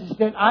saying is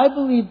that I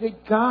believe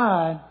that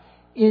God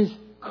is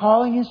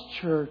calling His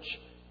church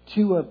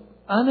to an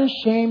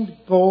unashamed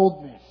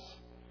boldness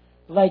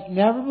like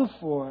never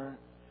before,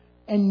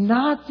 and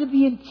not to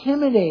be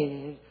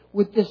intimidated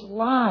with this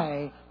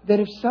lie that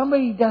if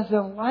somebody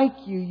doesn't like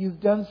you,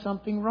 you've done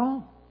something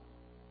wrong.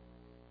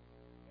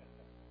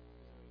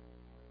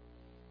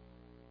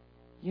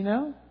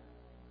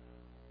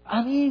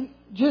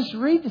 Just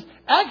read this.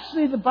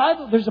 Actually, the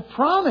Bible, there's a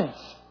promise.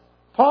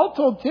 Paul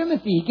told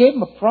Timothy, he gave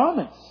him a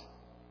promise.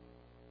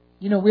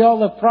 We all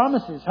love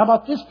promises. How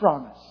about this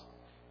promise?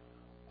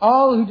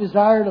 All who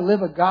desire to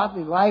live a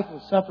godly life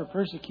will suffer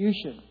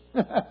persecution.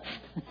 Praise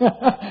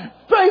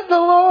the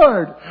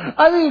Lord.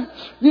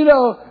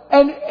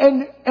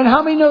 And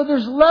how many know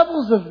there's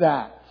levels of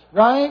that,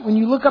 right? When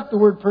you look up the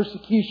word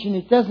persecution,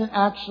 it doesn't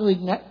actually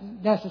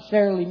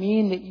necessarily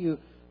mean that you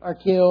are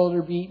killed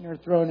or beaten or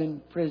thrown in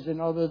prison,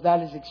 although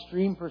that is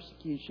extreme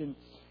persecution.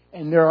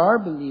 And there are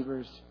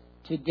believers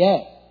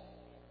today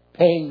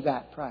paying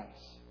that price.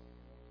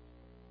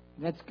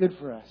 And that's good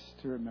for us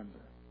to remember.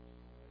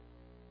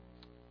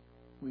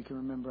 We can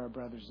remember our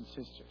brothers and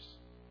sisters.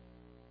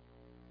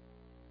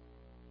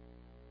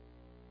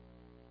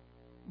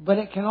 But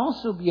it can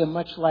also be a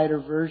much lighter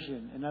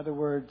version. In other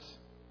words,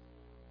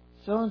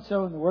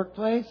 so-and-so in the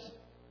workplace,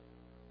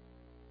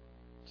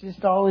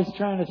 just always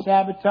trying to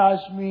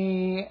sabotage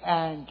me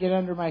and get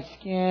under my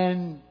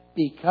skin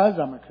because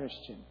I'm a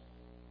Christian.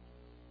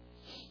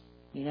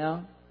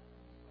 How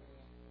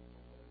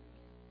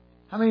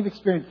many have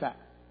experienced that?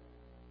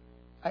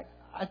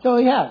 I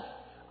totally have.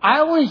 I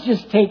always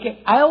just take it.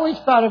 I always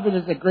thought of it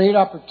as a great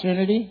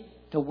opportunity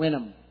to win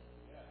them.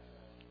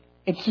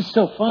 It's just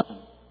so fun.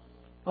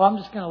 Well, I'm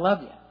just going to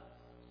love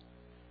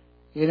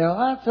you.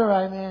 That's all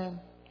right, man.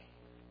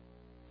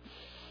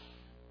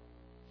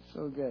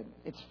 So good.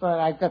 It's fun.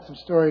 I've got some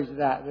stories of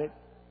that. But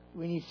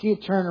when you see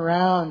it turn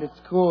around, it's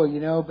cool,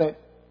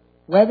 But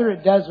whether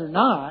it does or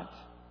not,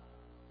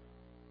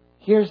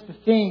 here's the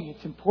thing.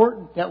 It's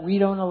important that we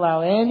don't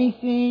allow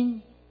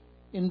anything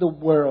in the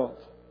world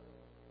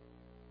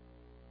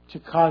to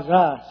cause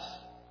us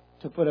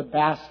to put a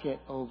basket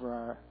over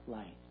our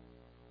light.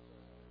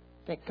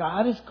 That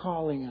God is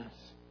calling us.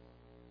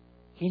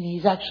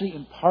 He's actually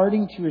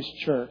imparting to His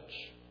church.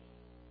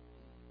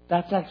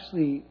 That's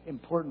actually an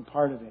important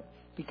part of it.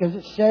 Because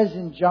it says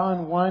in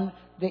John 1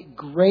 that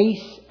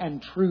grace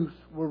and truth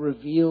were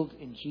revealed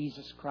in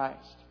Jesus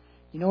Christ.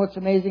 You know what's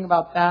amazing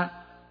about that?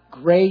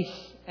 Grace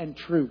and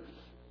truth.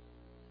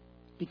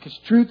 Because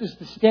truth is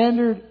the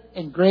standard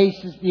and grace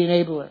is the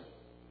enabler.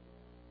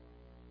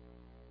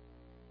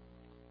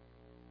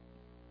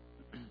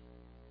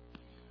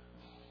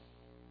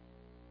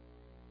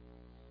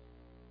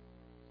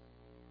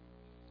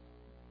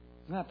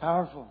 Isn't that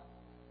powerful?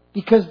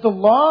 Because the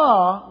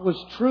law was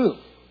true.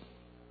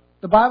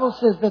 The Bible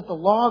says that the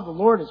law of the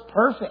Lord is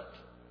perfect.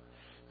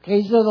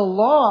 Okay, so the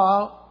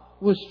law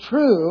was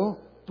true,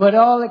 but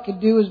all it could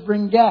do is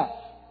bring death.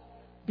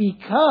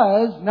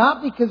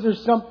 Not because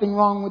there's something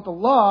wrong with the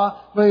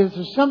law, but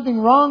there's something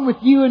wrong with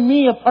you and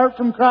me apart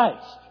from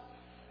Christ.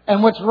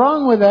 And what's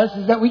wrong with us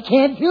is that we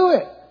can't do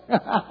it.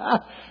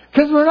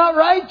 Because we're not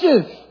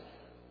righteous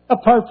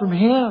apart from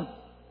Him.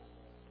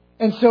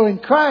 And so in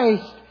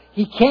Christ,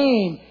 He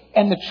came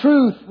and the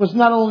truth was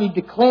not only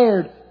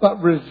declared,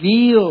 but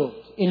revealed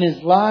in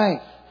His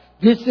life.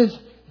 This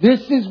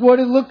is what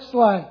it looks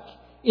like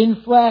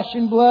in flesh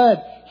and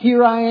blood.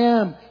 Here I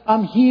am.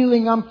 I'm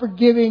healing. I'm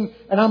forgiving.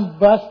 And I'm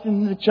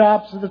busting the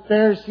chops of the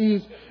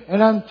Pharisees.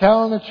 And I'm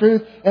telling the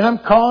truth. And I'm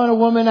calling a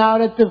woman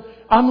out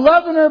I'm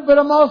loving her, but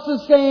I'm also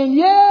saying,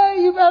 yeah,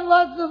 you've had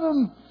lots of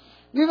them.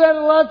 You've had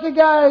lots of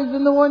guys,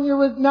 and the one you're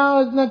with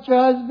now is not your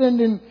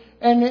husband.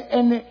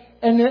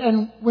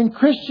 And when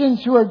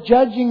Christians who are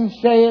judging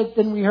say it,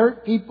 then we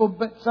hurt people.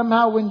 But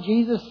somehow when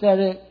Jesus said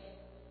it,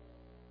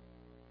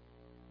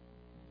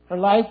 her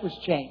life was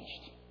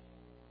changed.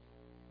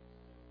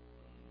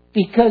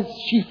 Because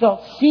she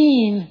felt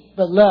seen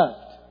but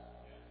loved.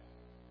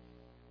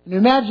 And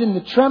imagine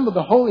the tremble,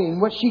 the holy, and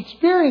what she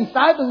experienced,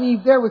 I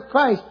believe, there with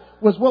Christ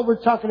was what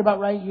we're talking about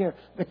right here.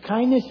 The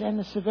kindness and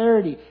the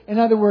severity. In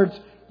other words,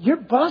 you're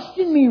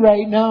busting me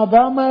right now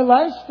about my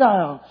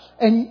lifestyle.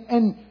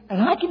 And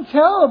I can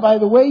tell by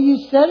the way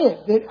you said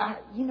it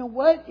that, you know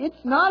what?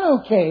 It's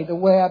not okay the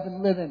way I've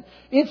been living.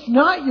 It's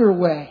not your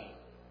way.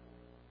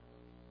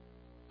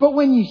 But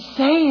when you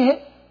say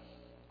it,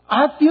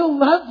 I feel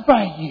loved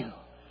by you.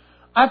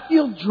 I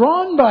feel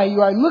drawn by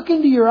you. I look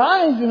into your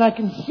eyes and I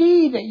can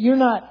see that you're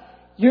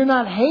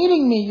not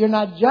hating me. You're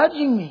not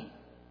judging me.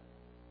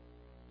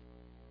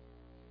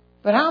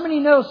 But how many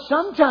know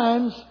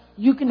sometimes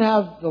you can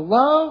have the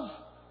love,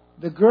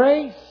 the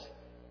grace,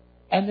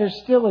 and there's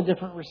still a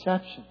different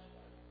reception.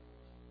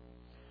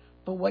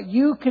 But what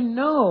you can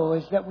know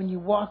is that when you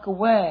walk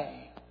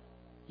away,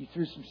 you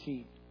threw some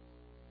seed.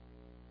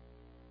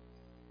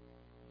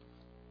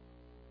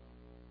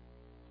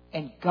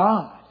 And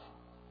God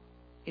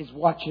is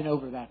watching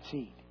over that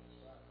seed.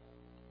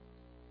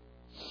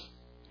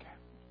 Okay.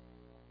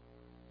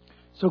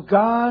 So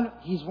God,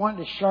 He's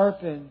wanting to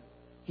sharpen.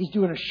 He's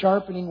doing a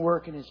sharpening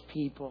work in His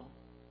people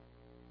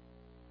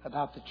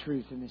about the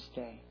truth in this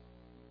day.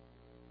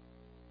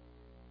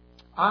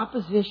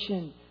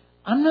 Opposition.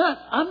 I'm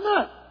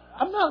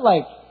not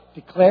like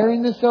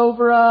declaring this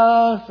over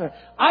us.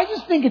 I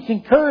just think it's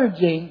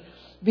encouraging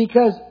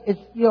because it's,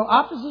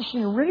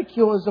 opposition and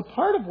ridicule is a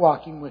part of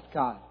walking with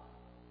God.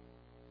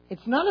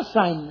 It's not a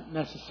sign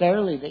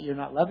necessarily that you're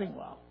not loving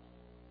well.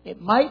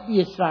 It might be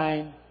a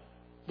sign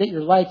that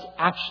your light's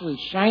actually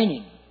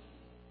shining.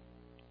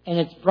 And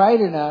it's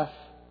bright enough.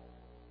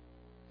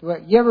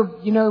 You ever,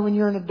 when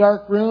you're in a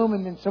dark room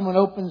and then someone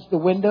opens the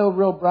window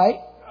real bright?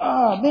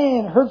 Oh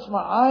man, it hurts my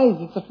eyes.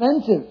 It's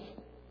offensive.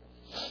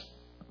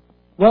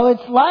 Well,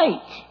 it's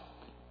light.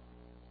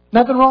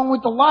 Nothing wrong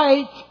with the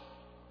light.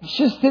 It's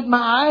just that my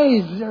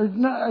eyes are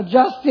not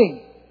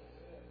adjusting.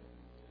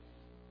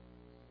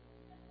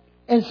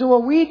 And so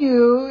what we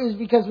do is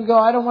because we go,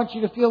 I don't want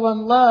you to feel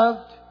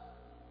unloved.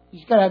 You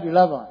just got to have your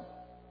love on.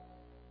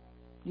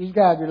 You just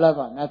got to have your love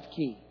on. That's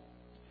key.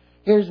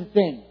 Here's the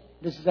thing.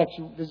 This is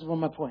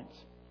one of my points.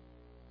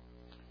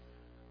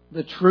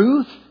 The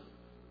truth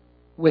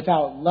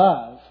without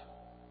love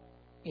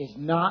is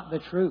not the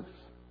truth.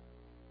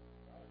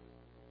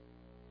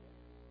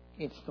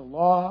 It's the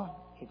law.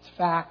 It's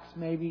facts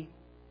maybe.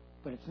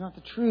 But it's not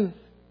the truth.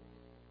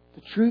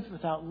 The truth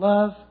without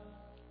love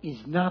is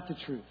not the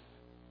truth.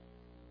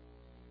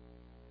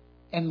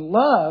 And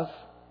love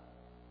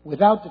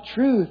without the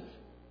truth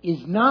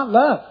is not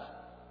love.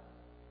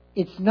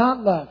 It's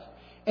not love.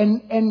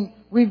 And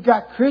we've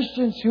got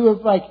Christians who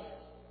are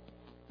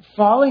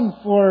falling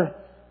for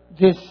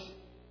this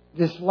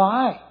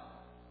lie.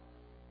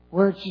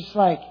 Where it's just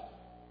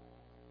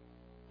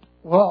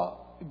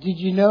well, did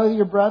you know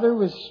your brother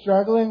was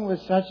struggling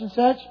with such and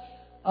such?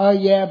 Oh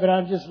yeah, but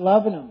I'm just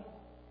loving him.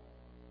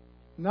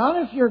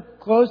 Not if you're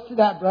close to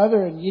that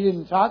brother and you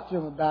didn't talk to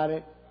him about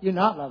it, you're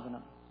not loving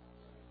him.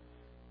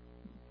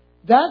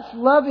 That's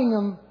loving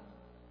him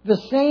the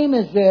same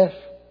as if,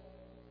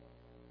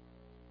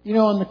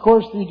 on the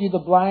course we do the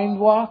blind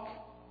walk.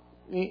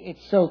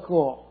 It's so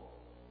cool.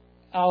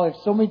 I have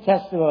so many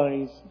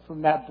testimonies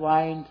from that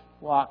blind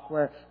walk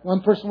where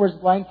one person wears a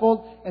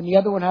blindfold and the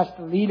other one has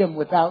to lead them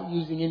without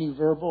using any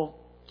verbal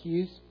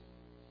cues.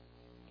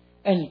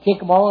 And you take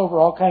them all over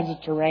all kinds of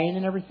terrain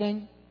and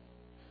everything.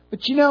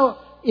 But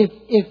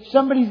if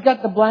somebody's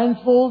got the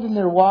blindfold and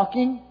they're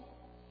walking,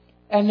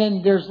 and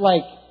then there's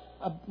like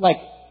a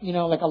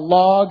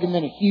log and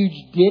then a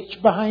huge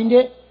ditch behind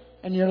it,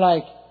 and you're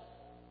like,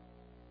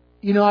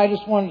 I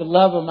just wanted to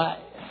love him.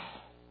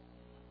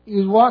 He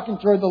was walking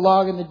toward the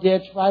log in the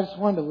ditch, but I just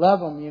wanted to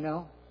love him,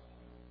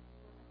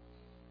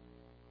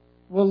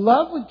 Well,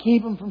 love would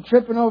keep him from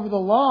tripping over the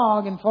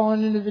log and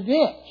falling into the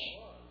ditch.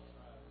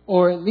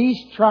 Or at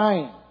least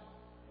trying.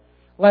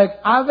 Like,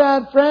 I've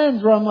had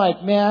friends where I'm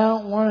like, man, I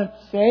don't want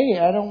to say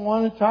it. I don't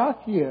want to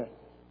talk to you.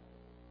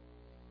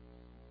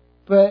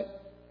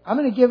 But I'm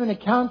going to give an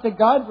account to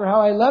God for how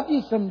I love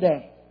you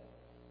someday.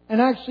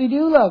 And I actually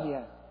do love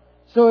you.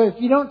 So if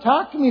you don't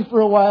talk to me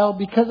for a while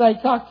because I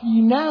talk to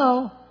you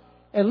now,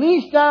 at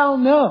least I'll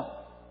know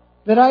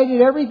that I did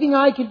everything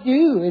I could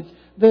do. It's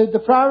the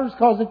Proverbs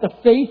calls it the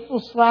faithful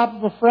slap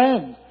of a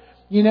friend.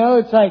 You know,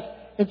 it's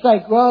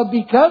like, well,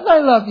 because I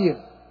love you.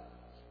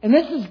 And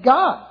this is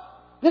God.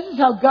 This is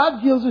how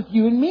God deals with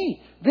you and me.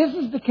 This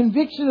is the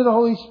conviction of the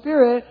Holy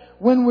Spirit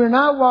when we're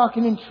not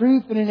walking in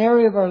truth in an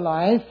area of our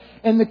life.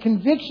 And the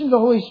conviction of the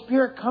Holy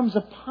Spirit comes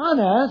upon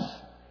us.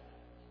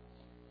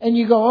 And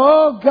you go,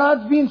 oh,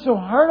 God's being so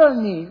hard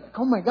on me.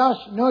 Oh my gosh,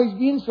 no, He's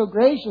being so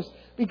gracious.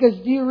 Because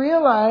do you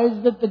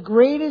realize that the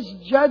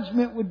greatest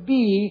judgment would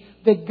be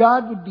that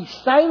God would be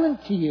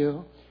silent to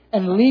you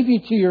and leave you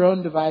to your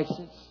own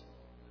devices?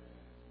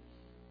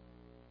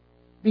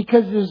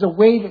 Because there's a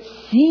way that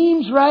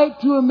seems right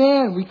to a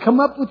man. We come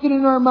up with it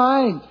in our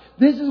mind.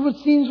 This is what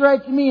seems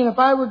right to me. And if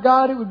I were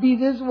God, it would be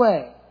this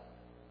way.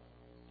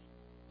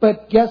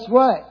 But guess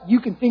what? You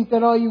can think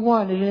that all you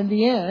want. And in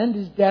the end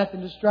is death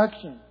and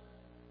destruction.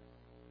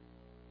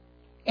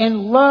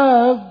 And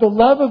love, the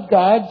love of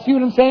God, see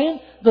what I'm saying?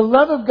 The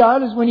love of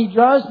God is when He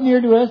draws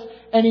near to us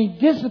and He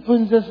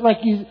disciplines us like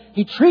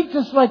He treats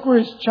us like we're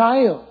His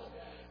child.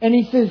 And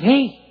He says,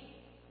 hey,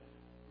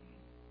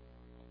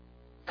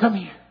 come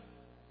here.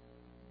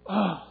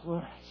 Oh,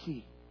 Lord, I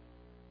see.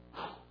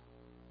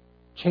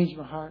 Change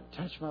my heart,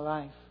 touch my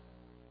life.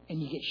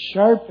 And you get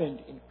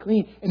sharpened and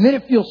clean. And then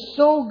it feels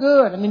so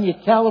good. And then you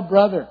tell a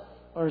brother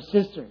or a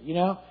sister, you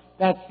know,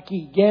 that's the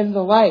key. Get in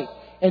the light.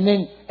 And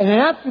then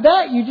after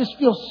that, you just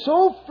feel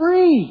so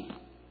free.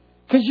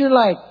 Because you're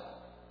like,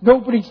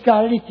 nobody's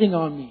got anything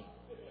on me.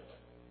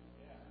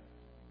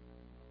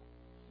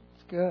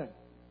 It's good.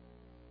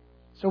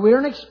 So we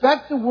don't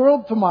expect the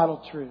world to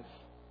model truth.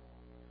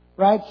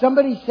 Right?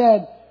 Somebody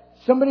said,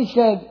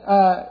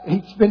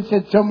 it's been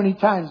said so many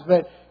times,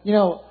 but, you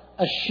know,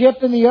 a ship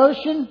in the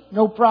ocean,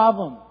 no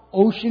problem.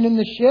 Ocean in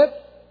the ship,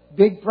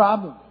 big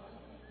problem.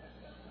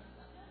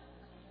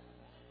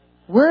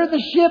 We're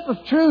the ship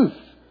of truth.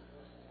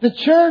 The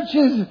church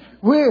is,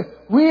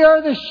 we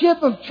are the ship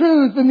of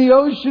truth in the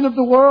ocean of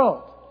the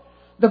world.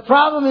 The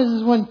problem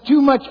is when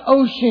too much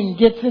ocean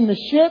gets in the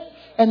ship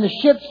and the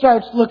ship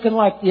starts looking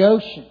like the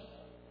ocean.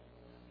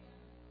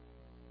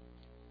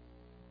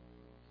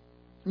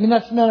 I mean,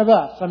 that's none of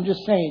us. I'm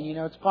just saying, you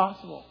know, it's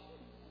possible.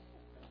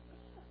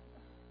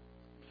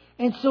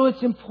 And so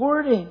it's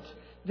important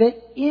that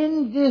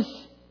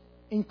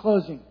in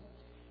closing,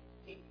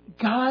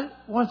 God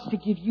wants to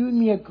give you and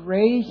me a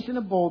grace and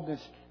a boldness.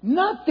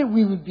 Not that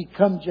we would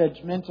become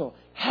judgmental.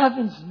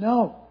 Heavens,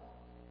 no.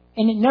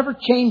 And it never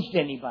changed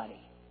anybody.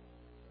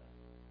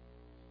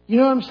 You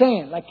know what I'm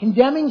saying? Like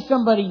condemning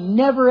somebody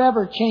never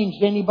ever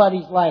changed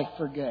anybody's life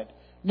for good.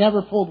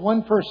 Never pulled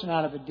one person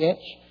out of a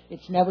ditch.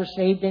 It's never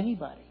saved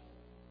anybody.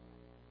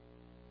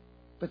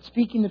 But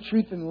speaking the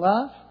truth in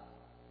love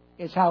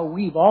is how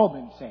we've all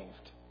been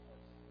saved.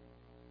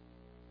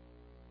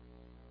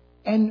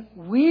 And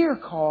we are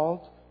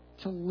called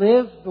to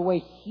live the way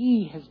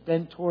He has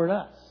been toward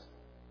us.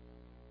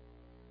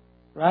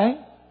 Right?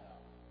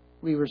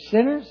 We were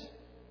sinners,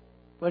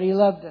 but He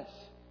loved us.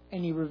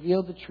 And He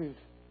revealed the truth.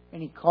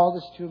 And He called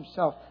us to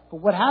Himself. But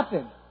what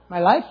happened? My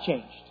life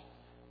changed.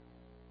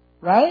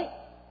 Right?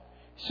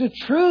 So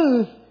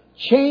truth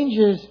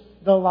changes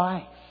the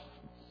life.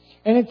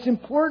 And it's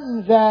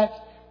important that,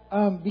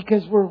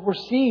 because we're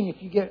seeing,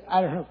 if you get,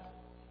 I don't know,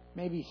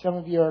 maybe some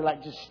of you are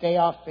like, just stay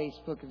off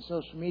Facebook and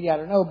social media, I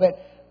don't know, but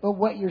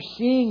what you're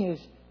seeing is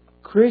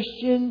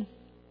Christian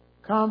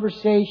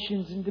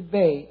conversations and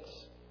debates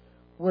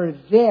where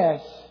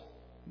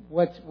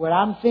what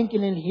I'm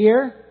thinking in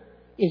here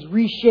is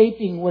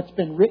reshaping what's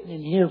been written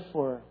in here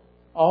for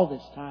all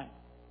this time.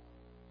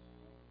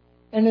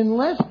 And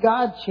unless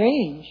God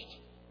changed,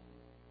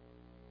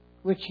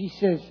 which He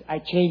says, I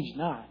change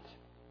not.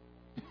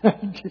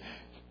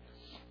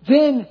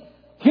 Then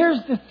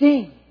here's the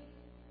thing.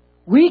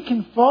 We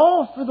can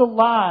fall for the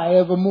lie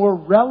of a more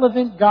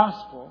relevant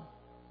gospel,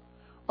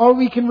 or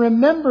we can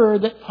remember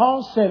that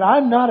Paul said,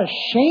 I'm not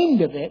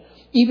ashamed of it,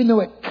 even though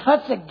it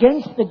cuts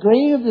against the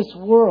grain of this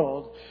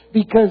world,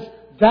 because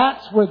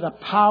that's where the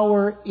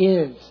power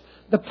is.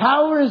 The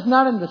power is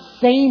not in the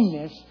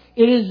sameness,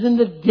 it is in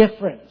the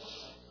difference.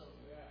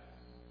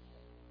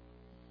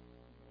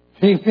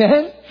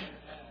 Amen?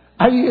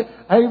 I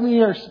mean,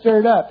 you're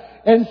stirred up.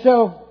 And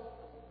so,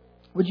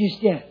 would you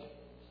stand,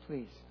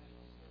 please?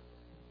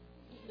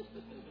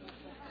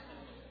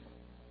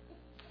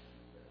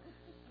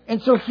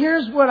 And so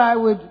here's what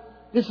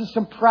this is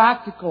some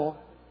practical,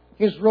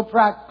 here's real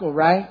practical,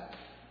 right?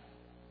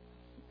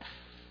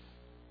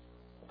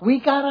 We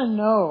gotta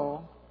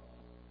know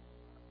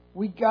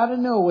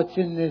what's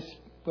in this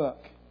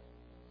book.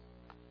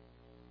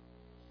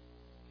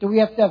 Do we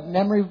have to have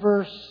memory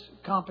verse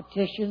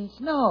competitions?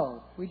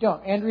 No, we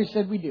don't. Andrea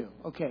said we do.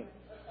 Okay.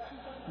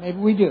 Maybe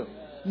we do.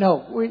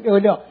 No, we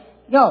don't.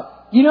 No,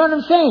 you know what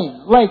I'm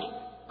saying? Like,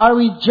 are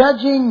we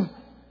judging,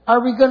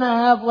 are we going to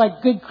have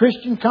like good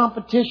Christian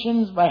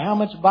competitions by how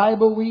much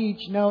Bible we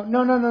each know?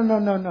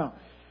 No.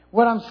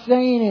 What I'm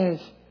saying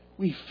is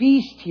we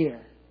feast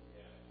here.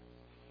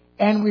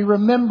 And we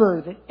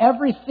remember that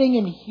everything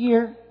in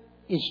here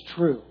is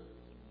true.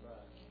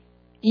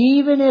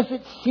 Even if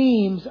it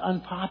seems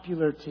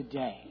unpopular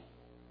today.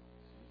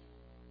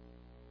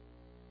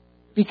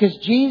 Because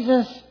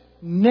Jesus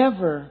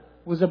never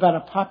was about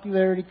a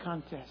popularity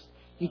contest.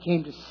 He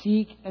came to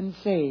seek and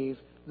save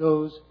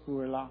those who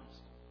were lost.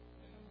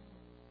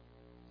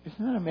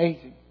 Isn't that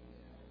amazing?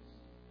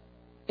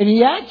 And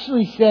he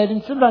actually said,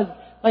 and sometimes,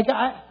 like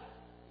I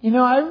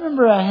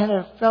remember I had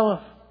a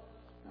fellow,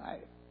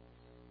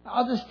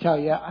 I'll just tell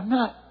you,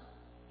 I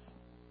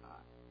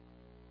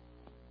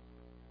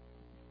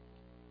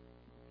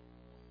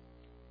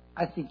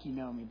think you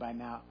know me by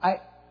now.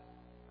 I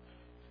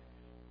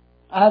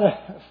had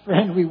a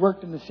friend, we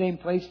worked in the same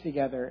place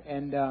together,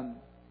 and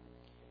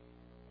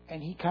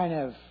he kind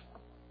of,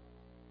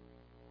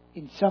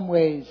 in some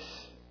ways,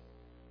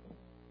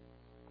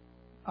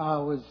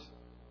 was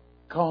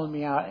calling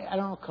me out. I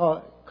don't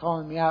know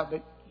calling me out,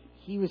 but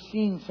he was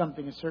seeing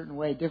something a certain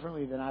way,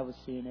 differently than I was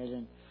seeing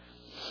it,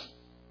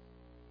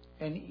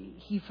 and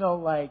he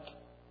felt like,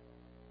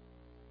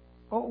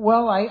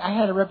 I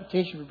had a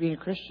reputation for being a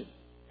Christian,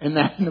 and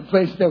that in the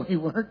place that we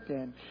worked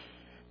in.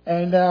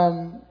 And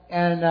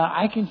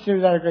I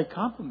consider that a great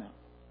compliment.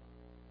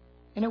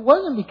 And it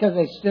wasn't because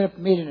I stood up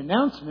and made an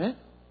announcement.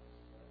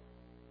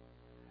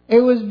 It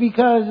was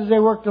because as I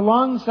worked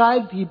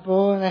alongside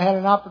people and I had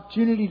an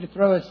opportunity to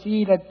throw a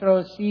seed, I'd throw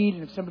a seed.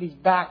 And if somebody's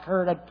back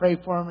hurt, I'd pray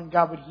for them and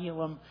God would heal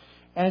them.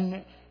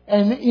 And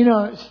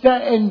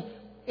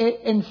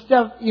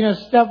stuff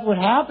would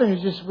happen.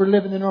 It's just we're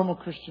living the normal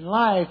Christian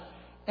life.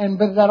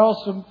 But that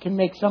also can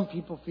make some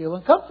people feel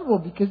uncomfortable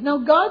because now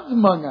God's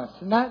among us.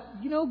 And that,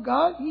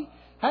 God, He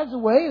has a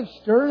way of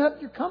stirring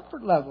up your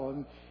comfort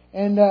level.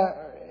 And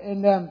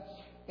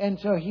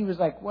so he was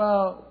like,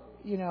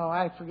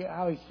 I forget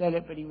how he said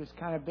it, but he was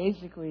kind of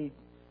basically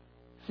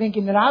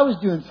thinking that I was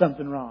doing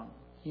something wrong,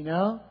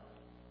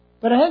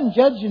 But I hadn't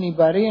judged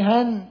anybody. I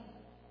hadn't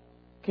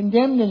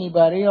condemned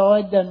anybody. All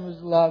I'd done was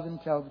love and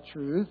tell the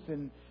truth.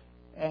 And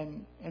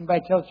by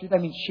tell the truth, I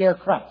mean share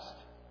Christ.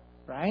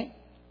 Right?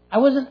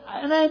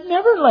 I've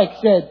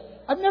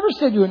never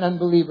said to an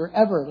unbeliever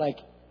ever,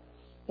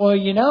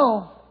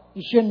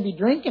 you shouldn't be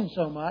drinking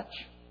so much.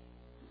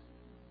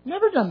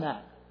 Never done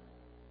that.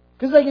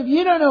 Because if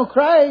you don't know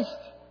Christ,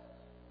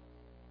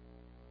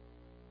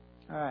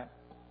 all right.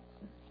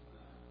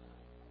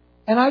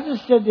 And I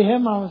just said to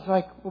him, I was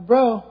like, well,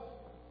 bro,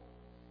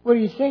 what are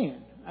you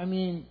saying? I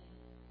mean,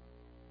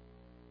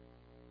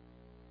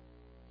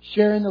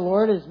 sharing the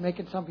Lord is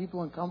making some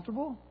people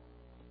uncomfortable?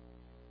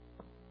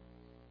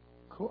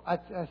 Cool. I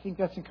think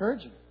that's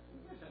encouraging.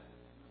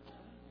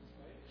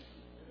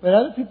 But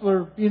other people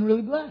are being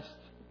really blessed.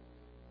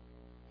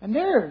 And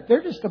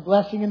they're just a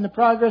blessing in the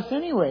progress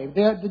anyway.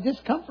 The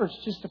discomfort's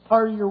just a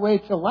part of your way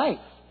to life.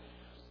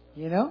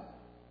 Okay.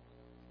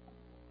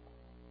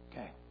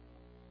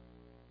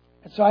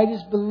 And so I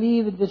just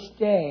believe in this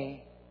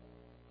day,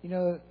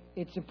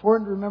 it's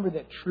important to remember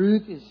that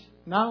truth is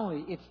not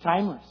only, it's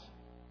timeless.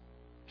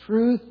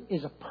 Truth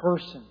is a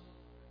person.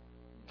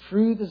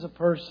 Truth is a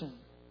person.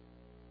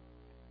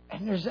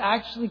 And there's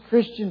actually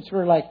Christians who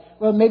are like,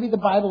 well, maybe the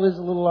Bible is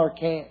a little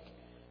archaic.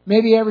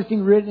 Maybe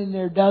everything written in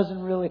there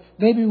doesn't really.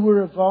 Maybe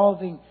we're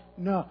evolving.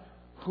 No.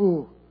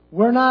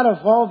 We're not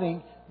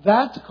evolving.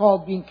 That's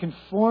called being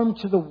conformed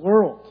to the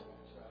world.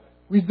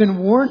 We've been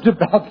warned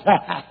about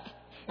that.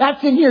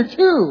 That's in here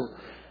too.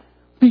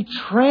 Be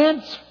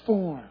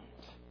transformed.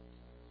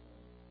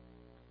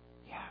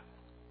 Yeah.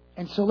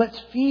 And so let's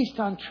feast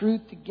on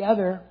truth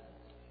together.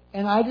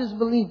 And I just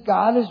believe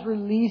God is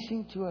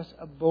releasing to us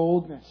a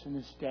boldness in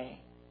this day.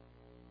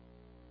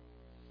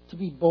 To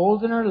be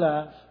bold in our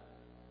love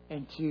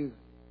and to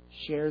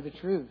share the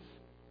truth.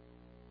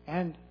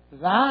 And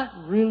that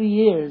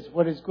really is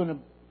what is going to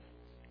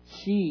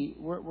see.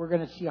 We're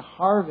going to see a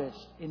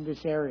harvest in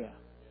this area.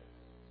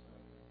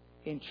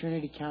 In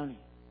Trinity County.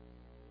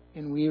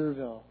 In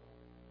Weaverville.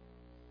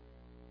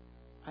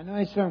 I know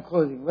I said I'm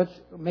closing. Let's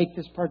make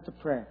this part the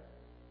prayer.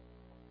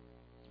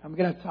 I'm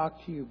going to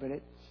talk to you,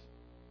 but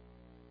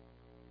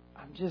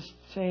I'm just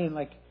saying,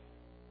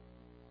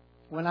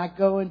 when I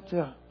go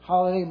into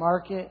Holiday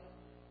Market,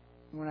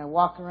 when I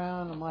walk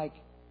around, I'm like,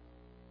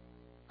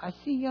 I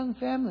see young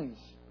families.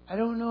 I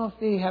don't know if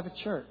they have a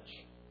church.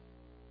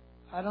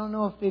 I don't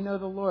know if they know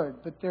the Lord,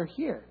 but they're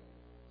here.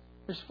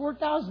 There's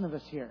 4,000 of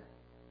us here.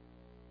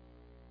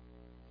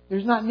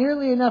 There's not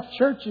nearly enough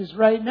churches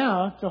right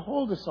now to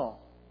hold us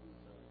all.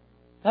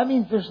 That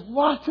means there's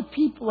lots of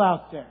people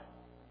out there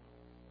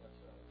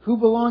who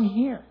belong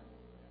here.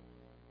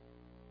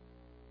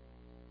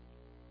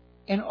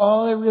 And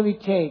all it really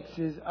takes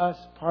is us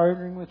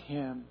partnering with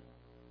Him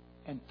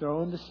and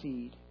throwing the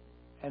seed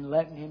and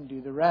letting Him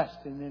do the rest.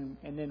 And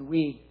then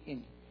we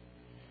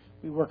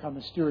work on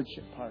the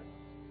stewardship part.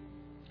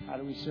 How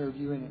do we serve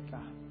You in it,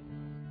 God?